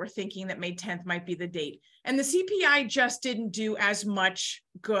economists that were thinking that May 10th might be the date. And the CPI just didn't do as much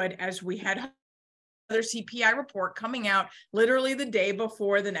good as we had. Another CPI report coming out literally the day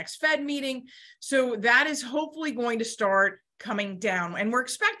before the next Fed meeting. So that is hopefully going to start coming down. And we're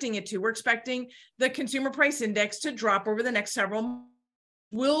expecting it to. We're expecting the consumer price index to drop over the next several months.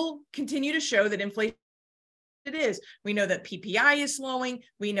 We'll continue to show that inflation it is. We know that PPI is slowing.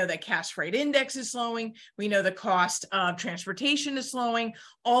 We know that cash freight index is slowing. We know the cost of transportation is slowing.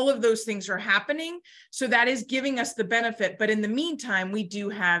 All of those things are happening. So that is giving us the benefit. But in the meantime, we do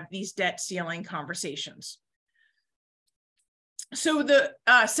have these debt ceiling conversations. So the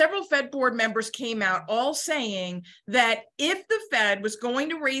several Fed board members came out all saying that if the Fed was going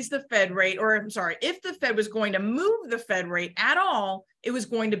to raise the Fed rate, or I'm sorry, if the Fed was going to move the Fed rate at all, it was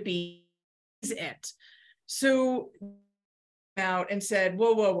going to be it. So out and said,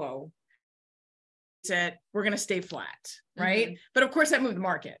 whoa. Said, we're going to stay flat, right? Mm-hmm. But of course that moved the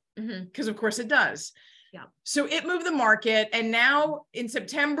market, because of course it does. Yeah. So it moved the market. And now in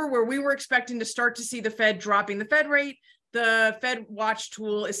September, where we were expecting to start to see the Fed dropping the Fed rate, the Fed watch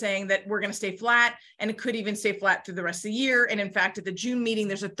tool is saying that we're going to stay flat, and it could even stay flat through the rest of the year. And in fact, at the June meeting,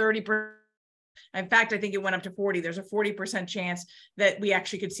 there's a 30%. In fact, I think it went up to 40. There's a 40% chance that we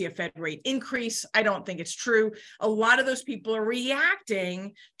actually could see a Fed rate increase. I don't think it's true. A lot of those people are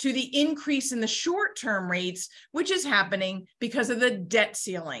reacting to the increase in the short-term rates, which is happening because of the debt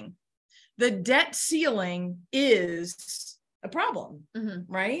ceiling. The debt ceiling is a problem,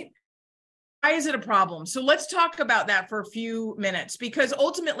 right? Why is it a problem? So let's talk about that for a few minutes, because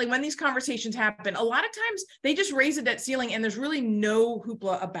ultimately when these conversations happen, a lot of times they just raise the debt ceiling and there's really no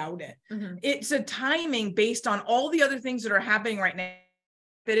hoopla about it. It's a timing based on all the other things that are happening right now,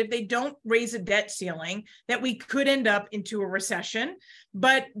 that if they don't raise a debt ceiling, that we could end up into a recession.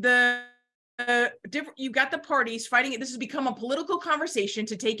 But you've got the parties fighting it. This has become a political conversation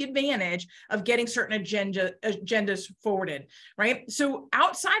to take advantage of getting certain agendas forwarded, right? So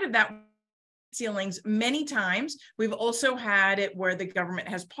outside of that, ceilings, many times we've also had it where the government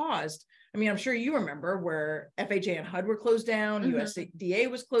has paused. I mean, I'm sure you remember where FHA and HUD were closed down, USDA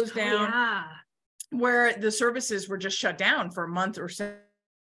was closed down, where the services were just shut down for a month or so.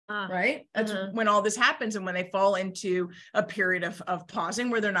 Right? That's when all this happens, and when they fall into a period of pausing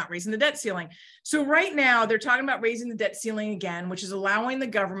where they're not raising the debt ceiling. So right now they're talking about raising the debt ceiling again, which is allowing the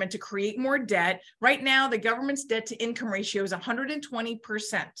government to create more debt. Right now, the government's debt to income ratio is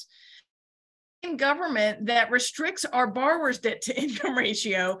 120%. Government that restricts our borrowers' debt to income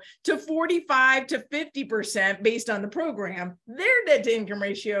ratio to 45 to 50% based on the program, their debt to income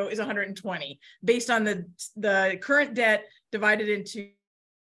ratio is 120 based on the current debt divided into.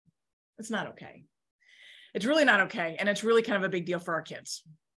 It's not okay. It's really not okay. And it's really kind of a big deal for our kids.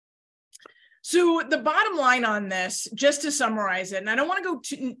 So the bottom line on this, just to summarize it, and I don't want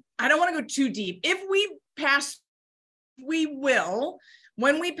to go too deep. If we pass, we will,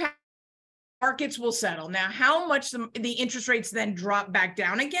 when we pass, markets will settle. Now, how much the interest rates then drop back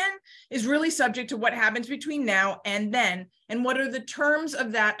down again is really subject to what happens between now and then, and what are the terms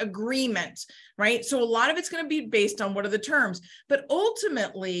of that agreement, right? So a lot of it's going to be based on what are the terms, but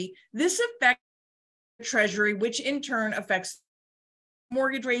ultimately this affects the Treasury, which in turn affects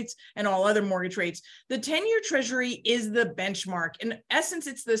mortgage rates and all other mortgage rates. The 10-year Treasury is the benchmark. In essence,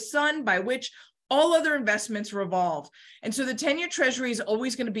 it's the sun by which all other investments revolve. And so the 10-year Treasury is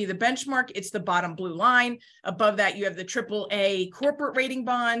always going to be the benchmark. It's the bottom blue line. Above that, you have the AAA corporate rating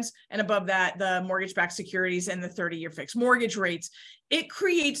bonds. And above that, the mortgage-backed securities and the 30-year fixed mortgage rates. It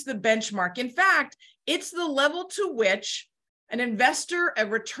creates the benchmark. In fact, it's the level to which a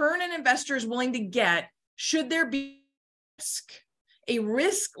return an investor is willing to get should there be risk. A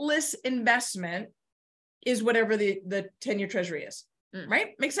riskless investment is whatever the 10-year Treasury is.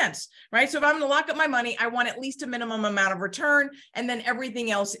 Right? Makes sense, right? So if I'm going to lock up my money, I want at least a minimum amount of return, and then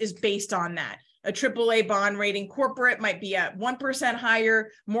everything else is based on that. A AAA bond rating corporate might be at 1%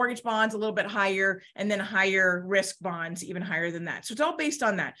 higher, mortgage bonds a little bit higher, and then higher risk bonds even higher than that. So it's all based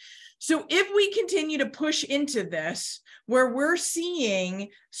on that. So if we continue to push into this, where we're seeing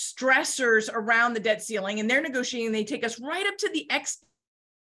stressors around the debt ceiling, and they're negotiating, they take us right up to the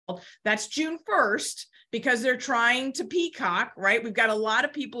that's June 1st, because they're trying to peacock, right? We've got a lot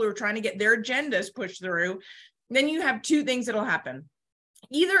of people who are trying to get their agendas pushed through. Then you have two things that'll happen.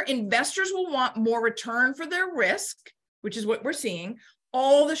 Either investors will want more return for their risk, which is what we're seeing.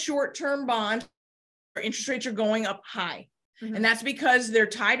 All the short-term bonds, interest rates are going up high. And that's because they're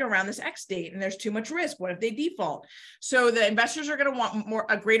tied around this X date and there's too much risk. What if they default? So the investors are going to want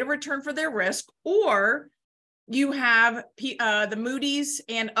a greater return for their risk, or you have the Moody's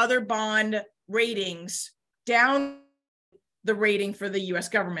and other bond ratings down the rating for the US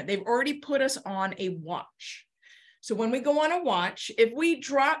government. They've already put us on a watch. So when we go on a watch, if we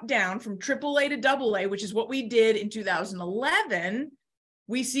drop down from AAA to AA, which is what we did in 2011,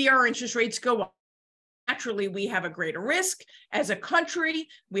 we see our interest rates go up. Naturally, we have a greater risk as a country.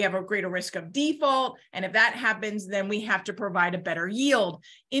 We have a greater risk of default. And if that happens, then we have to provide a better yield.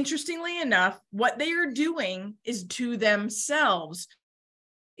 Interestingly enough, what they are doing is to themselves.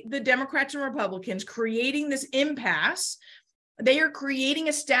 The Democrats and Republicans creating this impasse. They are creating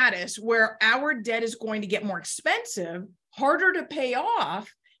a status where our debt is going to get more expensive, harder to pay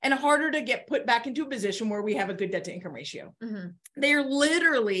off, and harder to get put back into a position where we have a good debt to income ratio. Mm-hmm. They're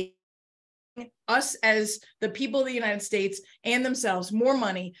literally us as the people of the United States and themselves more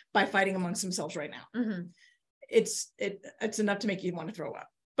money by fighting amongst themselves right now. Mm-hmm. It's enough to make you want to throw up.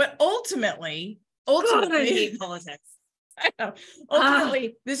 But ultimately, God, I hate politics. I know.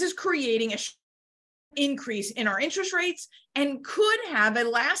 Ultimately, this is creating a increase in our interest rates and could have a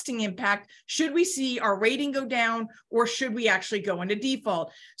lasting impact should we see our rating go down or should we actually go into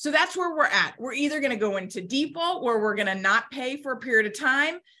default. So that's where we're at. We're either going to go into default where we're going to not pay for a period of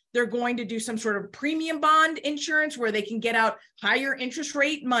time. They're going to do some sort of premium bond insurance where they can get out higher interest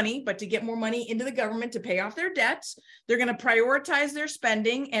rate money, but to get more money into the government to pay off their debts. They're going to prioritize their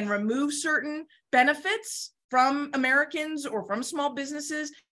spending and remove certain benefits from Americans or from small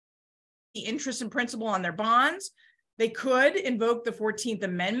businesses, the interest and principal on their bonds. They could invoke the 14th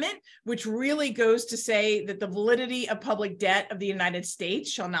Amendment, which really goes to say that the validity of public debt of the United States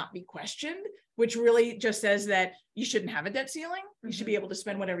shall not be questioned, which really just says that you shouldn't have a debt ceiling. You should be able to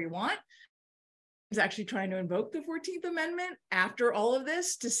spend whatever you want. He's actually trying to invoke the 14th Amendment after all of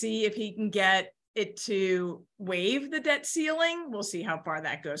this to see if he can get it to waive the debt ceiling. We'll see how far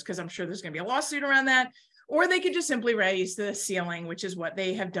that goes, because I'm sure there's going to be a lawsuit around that. Or they could just simply raise the ceiling, which is what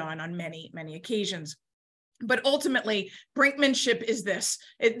they have done on many, many occasions. But ultimately, brinkmanship is this.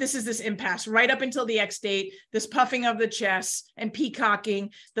 This is this impasse right up until the X date, this puffing of the chest and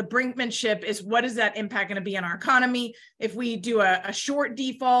peacocking. The brinkmanship is, what is that impact going to be on our economy? If we do a short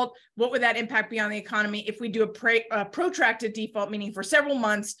default, what would that impact be on the economy? If we do a protracted default, meaning for several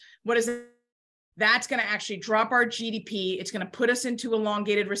months, what is it? That's going to actually drop our GDP. It's going to put us into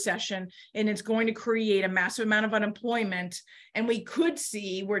elongated recession, and it's going to create a massive amount of unemployment. And we could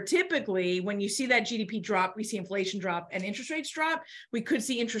see where typically when you see that GDP drop, we see inflation drop and interest rates drop. We could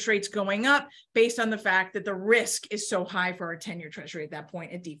see interest rates going up based on the fact that the risk is so high for our 10-year treasury at that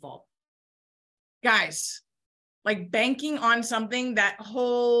point at default. Guys, like banking on something, that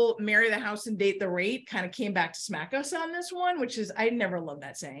whole marry the house and date the rate kind of came back to smack us on this one, which is, I never loved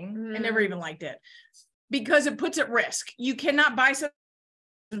that saying. I never even liked it because it puts at risk. You cannot buy something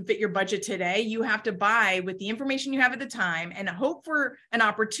that doesn't fit your budget today. You have to buy with the information you have at the time and hope for an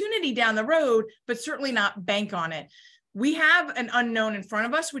opportunity down the road, but certainly not bank on it. We have an unknown in front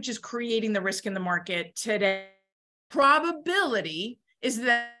of us, which is creating the risk in the market today. Probability is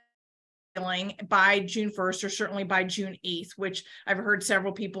that by June 1st or certainly by June 8th, which I've heard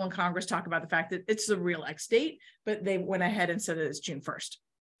several people in Congress talk about the fact that it's the real X date, but they went ahead and said that it's June 1st.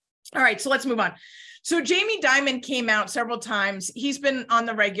 All right, so let's move on. So Jamie Dimon came out several times. He's been on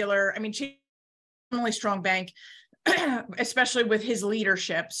the regular. I mean, she's a really strong bank, especially with his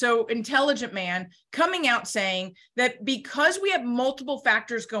leadership. So intelligent man coming out saying that because we have multiple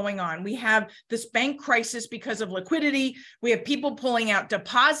factors going on, we have this bank crisis because of liquidity, we have people pulling out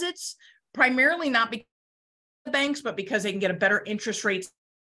deposits, primarily not because of the banks, but because they can get a better interest rate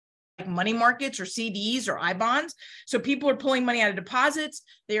like money markets or CDs or I bonds. So people are pulling money out of deposits.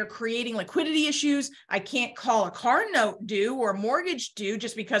 They are creating liquidity issues. I can't call a car note due or a mortgage due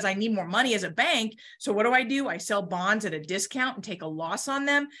just because I need more money as a bank. So what do? I sell bonds at a discount and take a loss on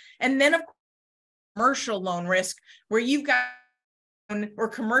them. And then of course, commercial loan risk, where you've got or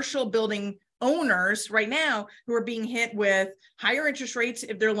commercial building owners right now who are being hit with higher interest rates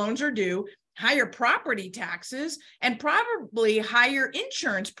if their loans are due, higher property taxes, and probably higher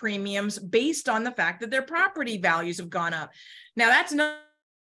insurance premiums based on the fact that their property values have gone up. Now, that's not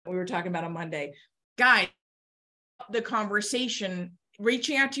what we were talking about on Monday. Guys, the conversation,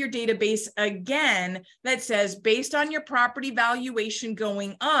 reaching out to your database again that says, based on your property valuation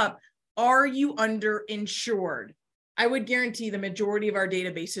going up, are you underinsured? I would guarantee the majority of our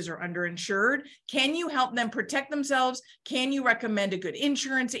databases are underinsured. Can you help them protect themselves? Can you recommend a good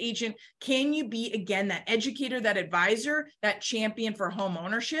insurance agent? Can you be, again, that educator, that advisor, that champion for home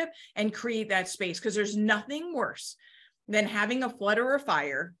ownership and create that space? Because there's nothing worse than having a flood or a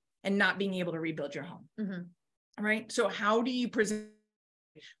fire and not being able to rebuild your home. Mm-hmm. Right? So how do you present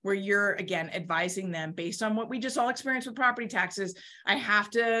where you're, again, advising them based on what we just all experienced with property taxes? I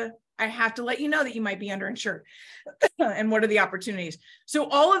have to let you know that you might be underinsured and what are the opportunities. So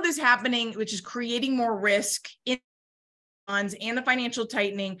all of this happening, which is creating more risk in bonds and the financial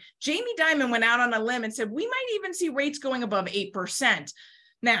tightening. Jamie Dimon went out on a limb and said, we might even see rates going above 8%.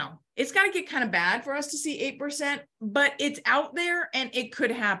 Now, it's got to get kind of bad for us to see 8%, but it's out there and it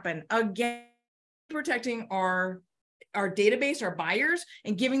could happen. Again, protecting our database, our buyers,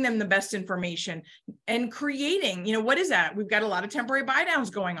 and giving them the best information and creating, what is that? We've got a lot of temporary buy downs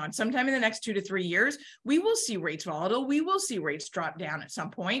going on. Sometime in the next 2 to 3 years, we will see rates volatile. We will see rates drop down at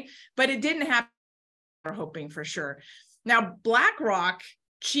some point, but it didn't happen. We're hoping for sure. Now, BlackRock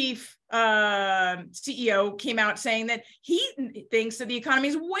chief CEO came out saying that he thinks that the economy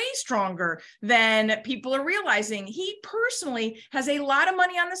is way stronger than people are realizing. He personally has a lot of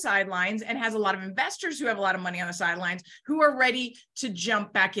money on the sidelines and has a lot of investors who have a lot of money on the sidelines who are ready to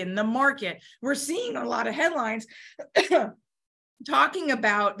jump back in the market. We're seeing a lot of headlines talking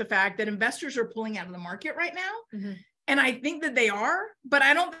about the fact that investors are pulling out of the market right now. Mm-hmm. And I think that they are, but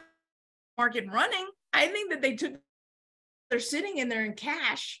I don't think the market running. I think that they're sitting in there in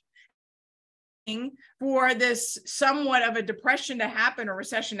cash for this somewhat of a depression to happen or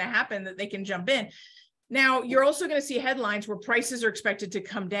recession to happen that they can jump in. Now, you're also going to see headlines where prices are expected to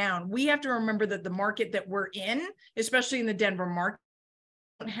come down. We have to remember that the market that we're in, especially in the Denver market,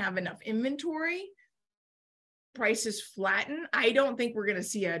 don't have enough inventory. Prices flatten. I don't think we're going to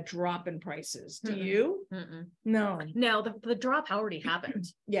see a drop in prices. Do you? No. The drop already happened.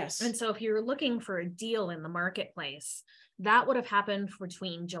 Yes. And so if you're looking for a deal in the marketplace, that would have happened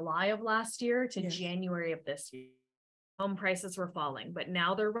between July of last year to January of this year. Home prices were falling, but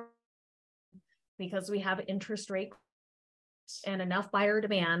now they're, because we have interest rate and enough buyer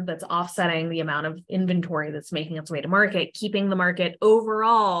demand that's offsetting the amount of inventory that's making its way to market, keeping the market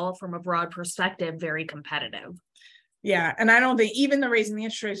overall from a broad perspective very competitive. Yeah. And I don't think even the raising the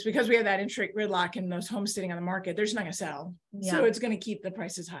interest rates, because we have that interest rate gridlock and those homes sitting on the market, they're just not going to sell. Yeah. So it's going to keep the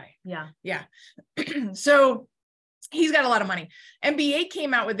prices high. Yeah. Yeah. So he's got a lot of money. MBA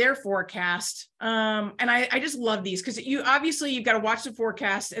came out with their forecast. And I just love these because you've got to watch the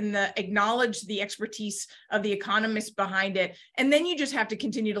forecast and acknowledge the expertise of the economists behind it. And then you just have to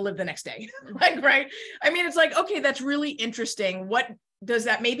continue to live the next day. Right. I mean, it's like, okay, that's really interesting. What does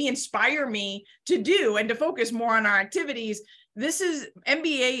that maybe inspire me to do and to focus more on our activities?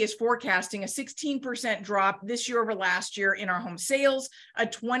 MBA is forecasting a 16% drop this year over last year in our home sales, a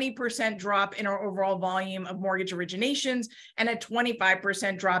 20% drop in our overall volume of mortgage originations, and a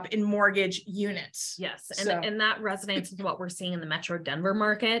 25% drop in mortgage units. Yes. And that resonates with what we're seeing in the Metro Denver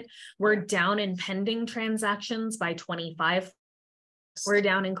market. We're down in pending transactions by 25%. We're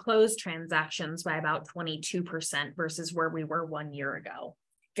down in closed transactions by about 22% versus where we were 1 year ago.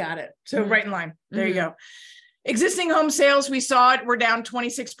 Got it. So right in line. There you go. Existing home sales, we saw it, we're down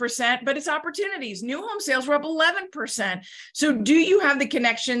 26%, but it's opportunities. New home sales were up 11%. So do you have the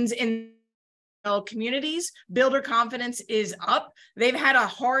connections in communities? Builder confidence is up. They've had a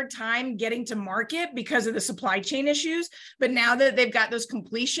hard time getting to market because of the supply chain issues, but now that they've got those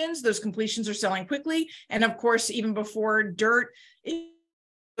completions are selling quickly. And of course, even before dirt,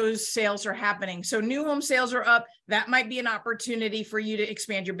 those sales are happening. So new home sales are up. That might be an opportunity for you to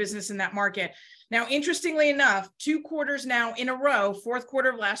expand your business in that market. Now, interestingly enough, 2 quarters now in a row, fourth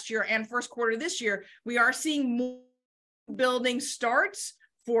quarter of last year and first quarter this year, we are seeing more building starts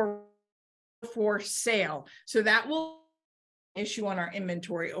for sale. So that will issue on our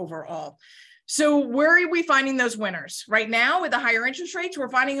inventory overall. So where are we finding those winners? Right now, with the higher interest rates, we're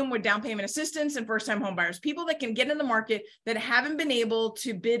finding them with down payment assistance and first-time home buyers, people that can get in the market that haven't been able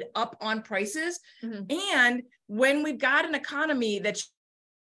to bid up on prices. And when we've got an economy that's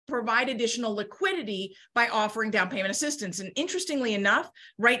provide additional liquidity by offering down payment assistance. And interestingly enough,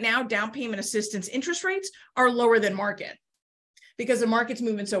 right now, down payment assistance interest rates are lower than market because the market's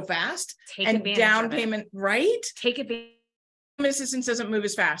moving so fast. And down payment, right? Take advantage. Assistance doesn't move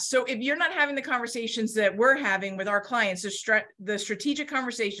as fast. So if you're not having the conversations that we're having with our clients, the strategic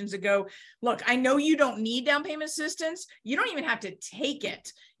conversations that go, look, I know you don't need down payment assistance. You don't even have to take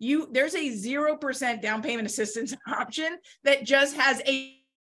it. There's a 0% down payment assistance option that just has a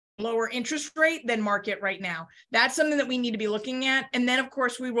lower interest rate than market right now. That's something that we need to be looking at. And then of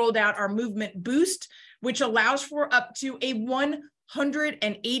course we rolled out our movement boost, which allows for up to a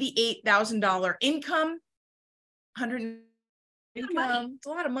 $188,000 income. It's a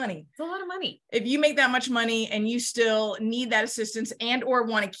lot of money. It's a lot of money. If you make that much money and you still need that assistance and or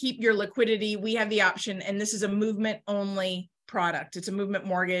want to keep your liquidity, we have the option. And this is a movement only product. It's a movement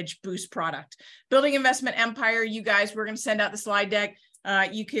mortgage boost product. Building Investment Empire, you guys, we're going to send out the slide deck.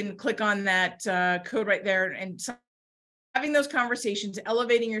 You can click on that code right there, and having those conversations,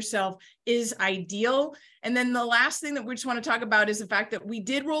 elevating yourself is ideal. And then the last thing that we just want to talk about is the fact that we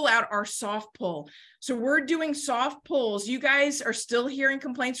did roll out our soft pull. So we're doing soft pulls. You guys are still hearing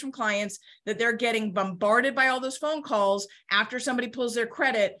complaints from clients that they're getting bombarded by all those phone calls after somebody pulls their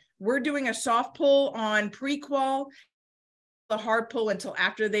credit. We're doing a soft pull on pre-qual, the hard pull until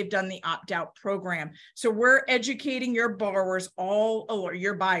after they've done the opt-out program. So we're educating your borrowers or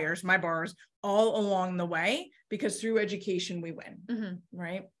your buyers, my borrowers, all along the way, because through education we win,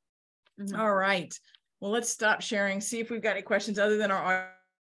 right? All right. Well, let's stop sharing, see if we've got any questions other than our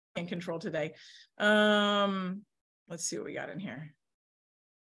in control today. Let's see what we got in here.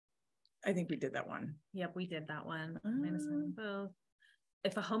 I think we did that one. Yep, we did that one. -9 both.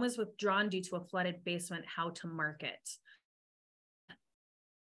 If a home is withdrawn due to a flooded basement, how to market?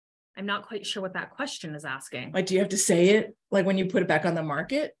 I'm not quite sure what that question is asking. Like, do you have to say it like when you put it back on the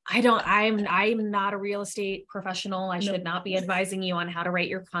market? I'm not a real estate professional. I should not be advising you on how to write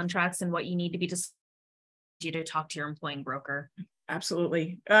your contracts and what you need to be to talk to your employing broker.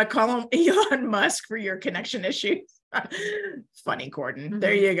 Absolutely. Call him Elon Musk for your connection issues. Funny, Gordon.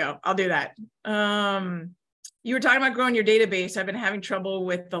 There you go. I'll do that. You were talking about growing your database. I've been having trouble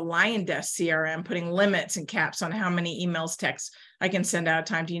with the Lion Desk CRM, putting limits and caps on how many emails, texts I can send out at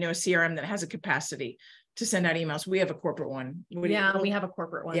a time. Do you know a CRM that has a capacity to send out emails? We have a corporate one. We have a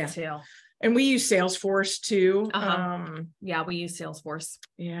corporate one too. And we use Salesforce too. Yeah, we use Salesforce.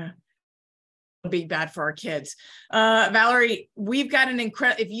 Yeah. Be bad for our kids. Valerie, we've got an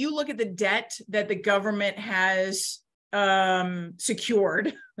incredible, if you look at the debt that the government has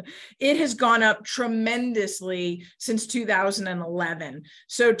secured, it has gone up tremendously since 2011.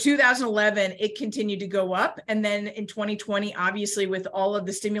 So 2011, it continued to go up. And then in 2020, obviously with all of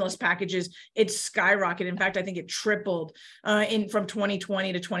the stimulus packages, it skyrocketed. In fact, I think it tripled from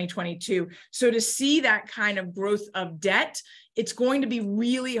 2020 to 2022. So to see that kind of growth of debt, it's going to be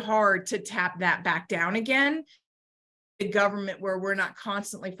really hard to tap that back down again. The government, where we're not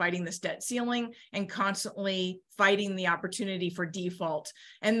constantly fighting this debt ceiling and constantly fighting the opportunity for default.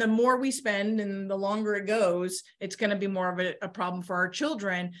 And the more we spend and the longer it goes, it's going to be more of a problem for our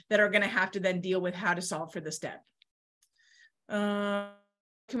children that are going to have to then deal with how to solve for this debt. Can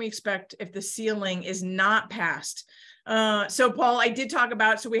we expect if the ceiling is not passed? So Paul, I did talk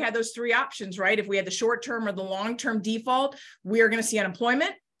about, so we had those three options, right? If we had the short-term or the long-term default, we are going to see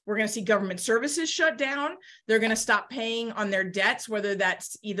unemployment. We're going to see government services shut down. They're going to stop paying on their debts, whether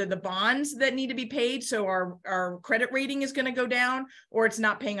that's either the bonds that need to be paid, so our credit rating is going to go down, or it's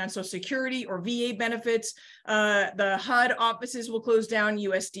not paying on Social Security or VA benefits. The HUD offices will close down.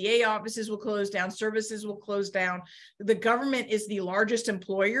 USDA offices will close down. Services will close down. The government is the largest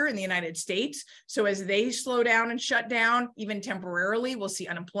employer in the United States. So as they slow down and shut down, even temporarily, we'll see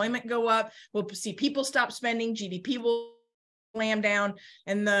unemployment go up. We'll see people stop spending. GDP will slam down,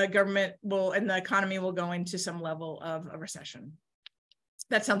 and the government will, and the economy will go into some level of a recession.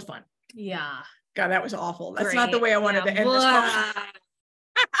 That sounds fun. Yeah. God, that was awful. That's not the way I wanted to end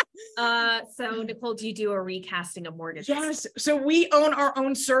this. So Nicole, do you do a recasting of mortgages? Yes. So we own our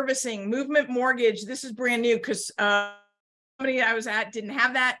own servicing. Movement Mortgage. This is brand new because somebody I was at didn't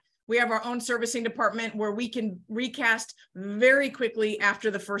have that. We have our own servicing department where we can recast very quickly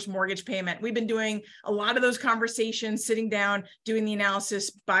after the first mortgage payment. We've been doing a lot of those conversations, sitting down, doing the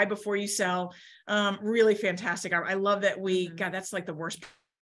analysis, buy before you sell. Really fantastic. I love that God, that's like the worst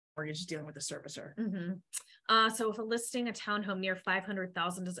mortgage, dealing with the servicer. So if a listing a townhome near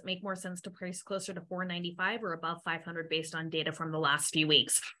 500,000, does it make more sense to price closer to 495 or above 500 based on data from the last few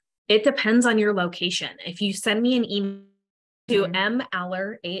weeks? It depends on your location. If you send me an email to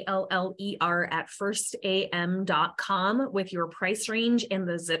Aller, ALLER at firstam.com with your price range and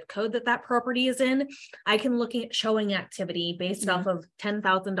the zip code that property is in, I can look at showing activity based off of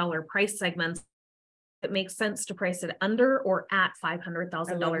 $10,000 price segments. It makes sense to price it under or at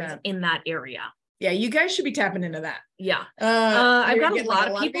 $500,000 in that area. Yeah, you guys should be tapping into that. Yeah. I've got a lot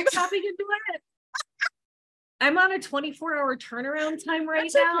of people tapping into it. I'm on a 24-hour turnaround time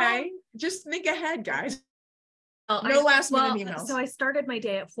right now. Okay. Just think ahead, guys. No last minute emails. So I started my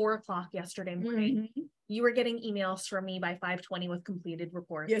day at 4:00 yesterday morning. You were getting emails from me by 5:20 with completed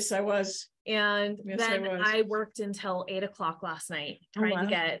reports. Yes, I was. And then I worked until 8:00 last night trying to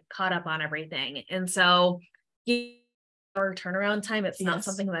get caught up on everything. And so our turnaround time, it's not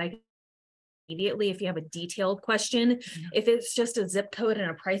something that I can immediately. If you have a detailed question, if it's just a zip code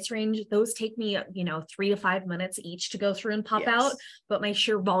and a price range, those take me, 3 to 5 minutes each to go through and pop out. But my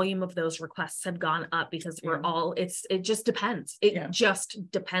sheer volume of those requests have gone up because it just depends. It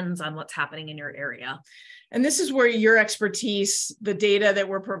just depends on what's happening in your area. And this is where your expertise, the data that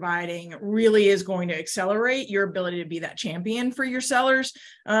we're providing, really is going to accelerate your ability to be that champion for your sellers,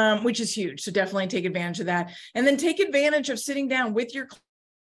 which is huge. So definitely take advantage of that. And then take advantage of sitting down with your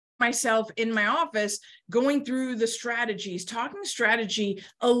myself in my office, going through the strategies. Talking strategy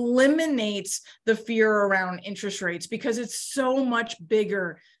eliminates the fear around interest rates because it's so much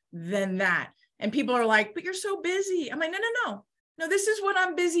bigger than that. And people are like, but you're so busy. I'm like, no, this is what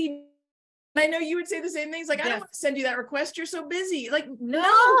I'm busy I know you would say the same things. Like, I don't want to send you that request. You're so busy. Like,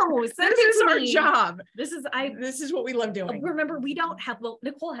 no, this is our job. This is what we love doing. Remember, we don't have, well,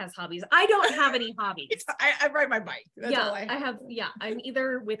 Nicole has hobbies. I don't have any hobbies. I ride my bike. That's all I have. I'm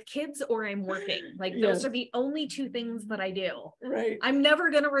either with kids or I'm working. Like, those are the only two things that I do. Right. I'm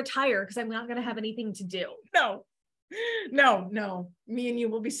never going to retire because I'm not going to have anything to do. No. Me and you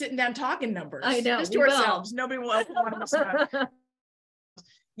will be sitting down talking numbers. I know. Just to ourselves. Nobody will open one of us up.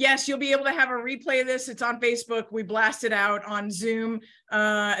 Yes, you'll be able to have a replay of this. It's on Facebook. We blast it out on Zoom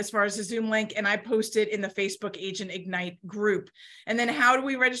as far as the Zoom link, and I post it in the Facebook Agent Ignite group. And then how do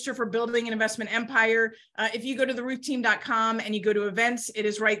we register for Building an Investment Empire? If you go to theroofteam.com and you go to events, it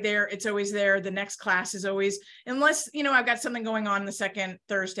is right there. It's always there. The next class is always, unless, I've got something going on the second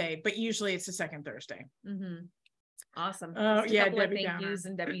Thursday, but usually it's the second Thursday. Mm-hmm. Awesome. Oh, yeah, Debbie thank yous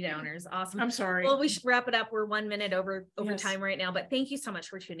and Debbie Downers. Awesome. I'm sorry. Well, we should wrap it up. We're 1 minute over time right now, but thank you so much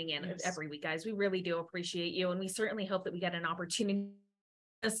for tuning in every week, guys. We really do appreciate you, and we certainly hope that we get an opportunity.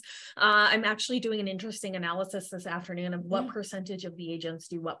 I'm actually doing an interesting analysis this afternoon of what percentage of the agents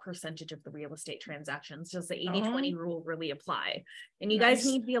do what percentage of the real estate transactions. Does the 80-20 rule really apply? And you guys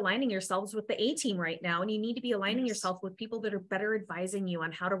need to be aligning yourselves with the A team right now, and you need to be aligning yourself with people that are better advising you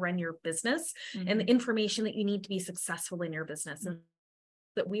on how to run your business and the information that you need to be successful in your business. And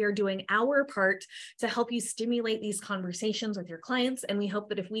that we are doing our part to help you stimulate these conversations with your clients. And we hope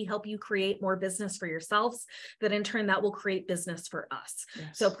that if we help you create more business for yourselves, that in turn that will create business for us. Yes.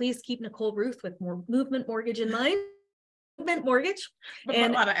 So please keep Nicole Ruth with more Movement Mortgage in mind. Movement Mortgage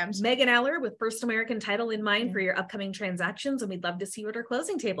and Megan Aller with First American Title in mind for your upcoming transactions. And we'd love to see you at our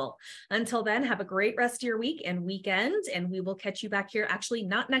closing table. Until then, have a great rest of your week and weekend. And we will catch you back here. Actually,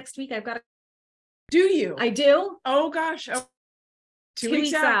 not next week. Do you? I do. Oh gosh. Oh. 2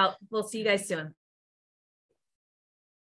 weeks out. We'll see you guys soon.